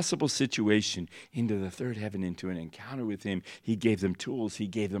impossible situation into the third heaven, into an encounter with him. He gave them tools. He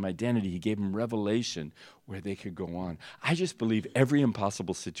gave them identity. He gave them revelation where they could go on. I just believe every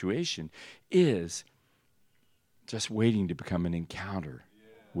impossible situation is just waiting to become an encounter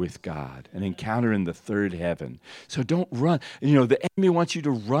with God, an encounter in the third heaven. So don't run. The enemy wants you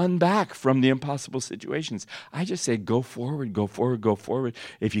to run back from the impossible situations. I just say go forward, go forward, go forward.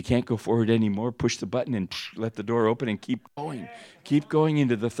 If you can't go forward anymore, push the button and let the door open and keep going. Keep going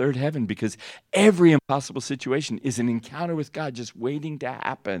into the third heaven, because every impossible situation is an encounter with God just waiting to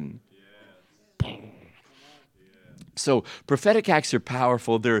happen. So prophetic acts are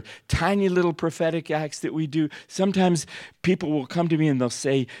powerful. They're tiny little prophetic acts that we do. Sometimes people will come to me and they'll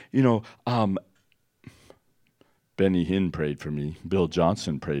say, Benny Hinn prayed for me, Bill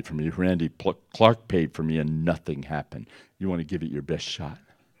Johnson prayed for me, Randy Clark prayed for me, and nothing happened. You want to give it your best shot?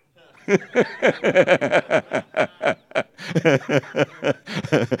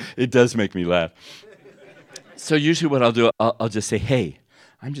 It does make me laugh. So usually what I'll do, I'll just say, hey,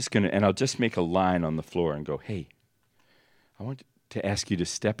 and I'll just make a line on the floor and go, hey, I want to ask you to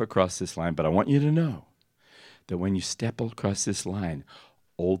step across this line, but I want you to know that when you step across this line,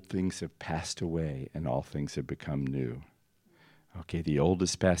 old things have passed away and all things have become new. Okay, the old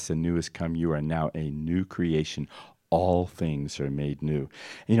is past, the new has come. You are now a new creation. All things are made new.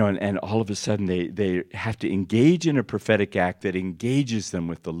 And all of a sudden they have to engage in a prophetic act that engages them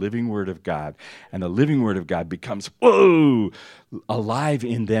with the living Word of God. And the living Word of God becomes, alive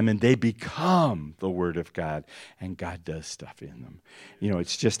in them, and they become the Word of God. And God does stuff in them.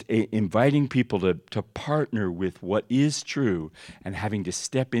 It's just inviting people to partner with what is true and having to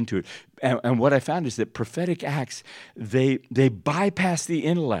step into it. And what I found is that prophetic acts, they bypass the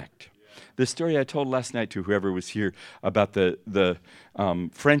intellect. The story I told last night to whoever was here about the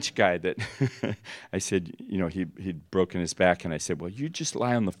French guy that I said, he'd broken his back, and I said, well, you just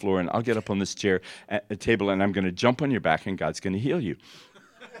lie on the floor, and I'll get up on this chair at a table, and I'm going to jump on your back, and God's going to heal you.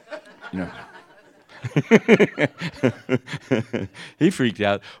 He freaked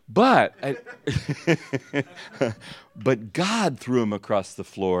out, but God threw him across the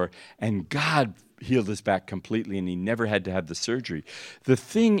floor, and God healed his back completely, and he never had to have the surgery. The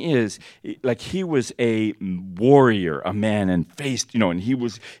thing is, he was a warrior, a man, and faced, and he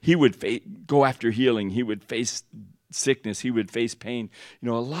would go after healing. He would face sickness. He would face pain. A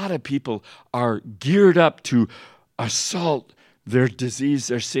lot of people are geared up to assault their disease,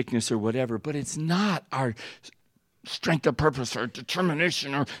 their sickness, or whatever, but it's not our strength of purpose or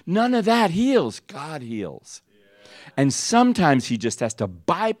determination, or none of that heals. God heals. And sometimes he just has to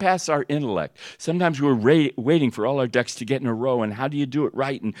bypass our intellect. Sometimes we're waiting for all our ducks to get in a row, and how do you do it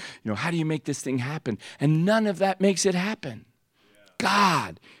right, and how do you make this thing happen? And none of that makes it happen.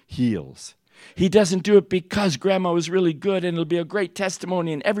 God heals. He doesn't do it because Grandma was really good and it'll be a great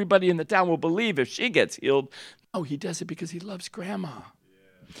testimony and everybody in the town will believe if she gets healed. No, he does it because he loves Grandma.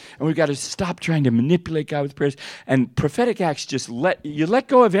 And we've got to stop trying to manipulate God with prayers. And prophetic acts just let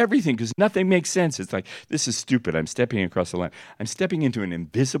go of everything, because nothing makes sense. It's like, this is stupid. I'm stepping across the line. I'm stepping into an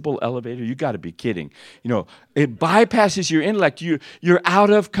invisible elevator. You got to be kidding. It bypasses your intellect. You're out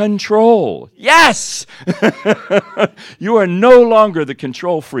of control. Yes! You are no longer the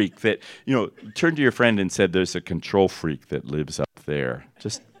control freak that, turn to your friend and said, there's a control freak that lives up there.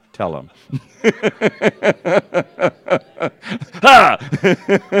 Just tell him.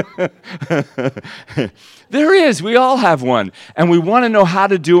 There is. We all have one. And we want to know how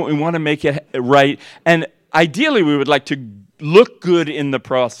to do it. We want to make it right. And ideally, we would like to look good in the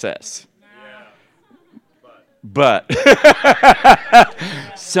process. But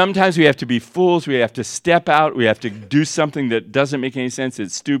sometimes we have to be fools. We have to step out. We have to do something that doesn't make any sense.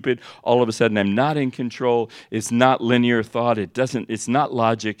 It's stupid. All of a sudden, I'm not in control. It's not linear thought. It's not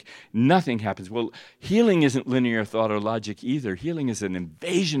logic. Nothing happens. Well, healing isn't linear thought or logic either. Healing is an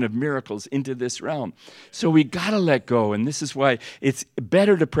invasion of miracles into this realm. So we got to let go. And this is why it's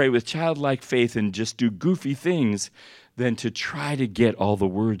better to pray with childlike faith and just do goofy things than to try to get all the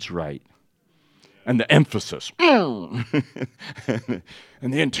words right. and the emphasis and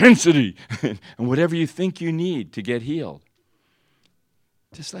the intensity and whatever you think you need to get healed.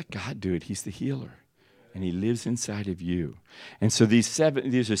 Just let God do it. He's the healer, and he lives inside of you. And so these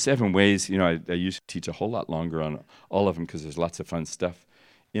are 7 ways. I used to teach a whole lot longer on all of them because there's lots of fun stuff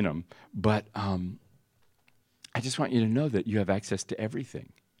in them. But I just want you to know that you have access to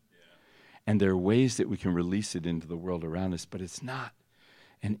everything. And there are ways that we can release it into the world around us, but it's not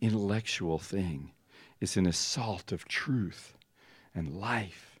an intellectual thing. It's an assault of truth and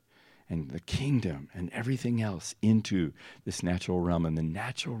life and the kingdom and everything else into this natural realm. And the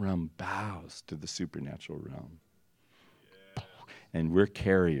natural realm bows to the supernatural realm. Yeah. And we're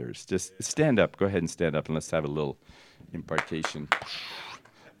carriers. Just stand up. Go ahead and stand up, and let's have a little impartation.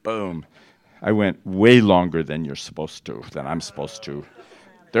 Boom. I went way longer than I'm supposed to.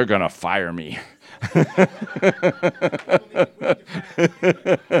 They're going to fire me.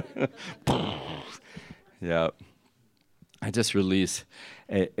 Yeah. I just release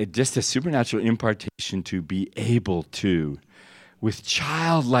just a supernatural impartation to be able to, with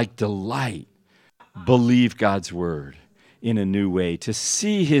childlike delight, believe God's word in a new way, to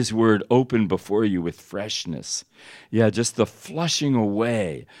see his word open before you with freshness. Yeah, just the flushing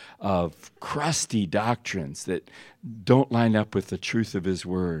away of crusty doctrines that don't line up with the truth of his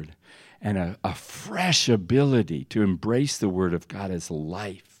word, and a fresh ability to embrace the word of God as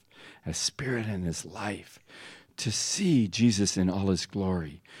life, as spirit and as life, to see Jesus in all his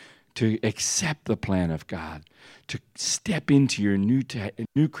glory, to accept the plan of God, to step into your new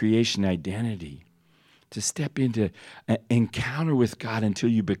creation identity, to step into an encounter with God until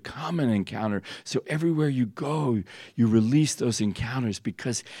you become an encounter. So everywhere you go, you release those encounters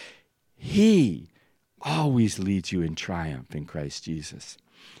because he always leads you in triumph in Christ Jesus.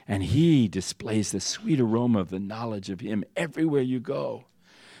 And he displays the sweet aroma of the knowledge of him everywhere you go.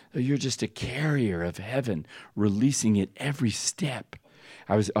 You're just a carrier of heaven, releasing it every step.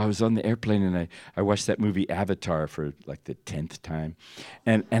 I was on the airplane, and I watched that movie Avatar for like the 10th time.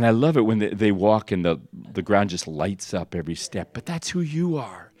 And I love it when they walk and the ground just lights up every step. But that's who you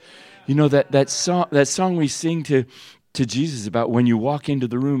are. You know, that song we sing to Jesus about when you walk into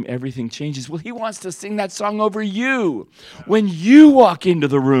the room, everything changes. Well, he wants to sing that song over you. When you walk into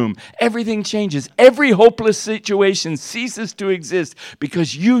the room, everything changes. Every hopeless situation ceases to exist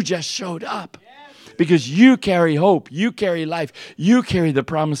because you just showed up. Because you carry hope, you carry life, you carry the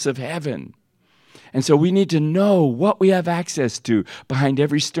promise of heaven. And so we need to know what we have access to behind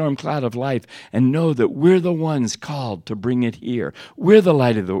every storm cloud of life and know that we're the ones called to bring it here. We're the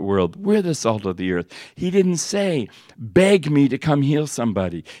light of the world. We're the salt of the earth. He didn't say, beg me to come heal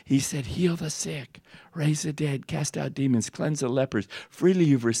somebody. He said, heal the sick, raise the dead, cast out demons, cleanse the lepers. Freely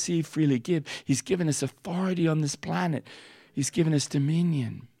you've received, freely give. He's given us authority on this planet. He's given us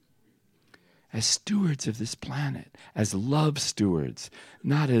dominion. As stewards of this planet, as love stewards,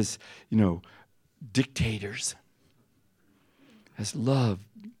 not as, dictators, as love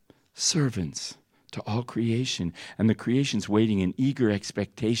servants to all creation. And the creation's waiting in eager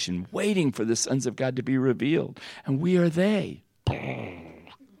expectation, waiting for the sons of God to be revealed. And we are they.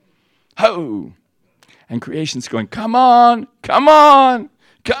 Ho! And creation's going, come on, come on,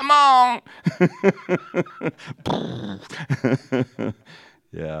 come on.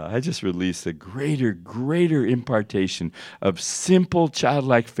 Yeah, I just released a greater impartation of simple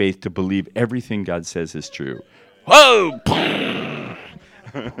childlike faith to believe everything God says is true. Whoa!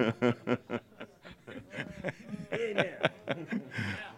 Amen.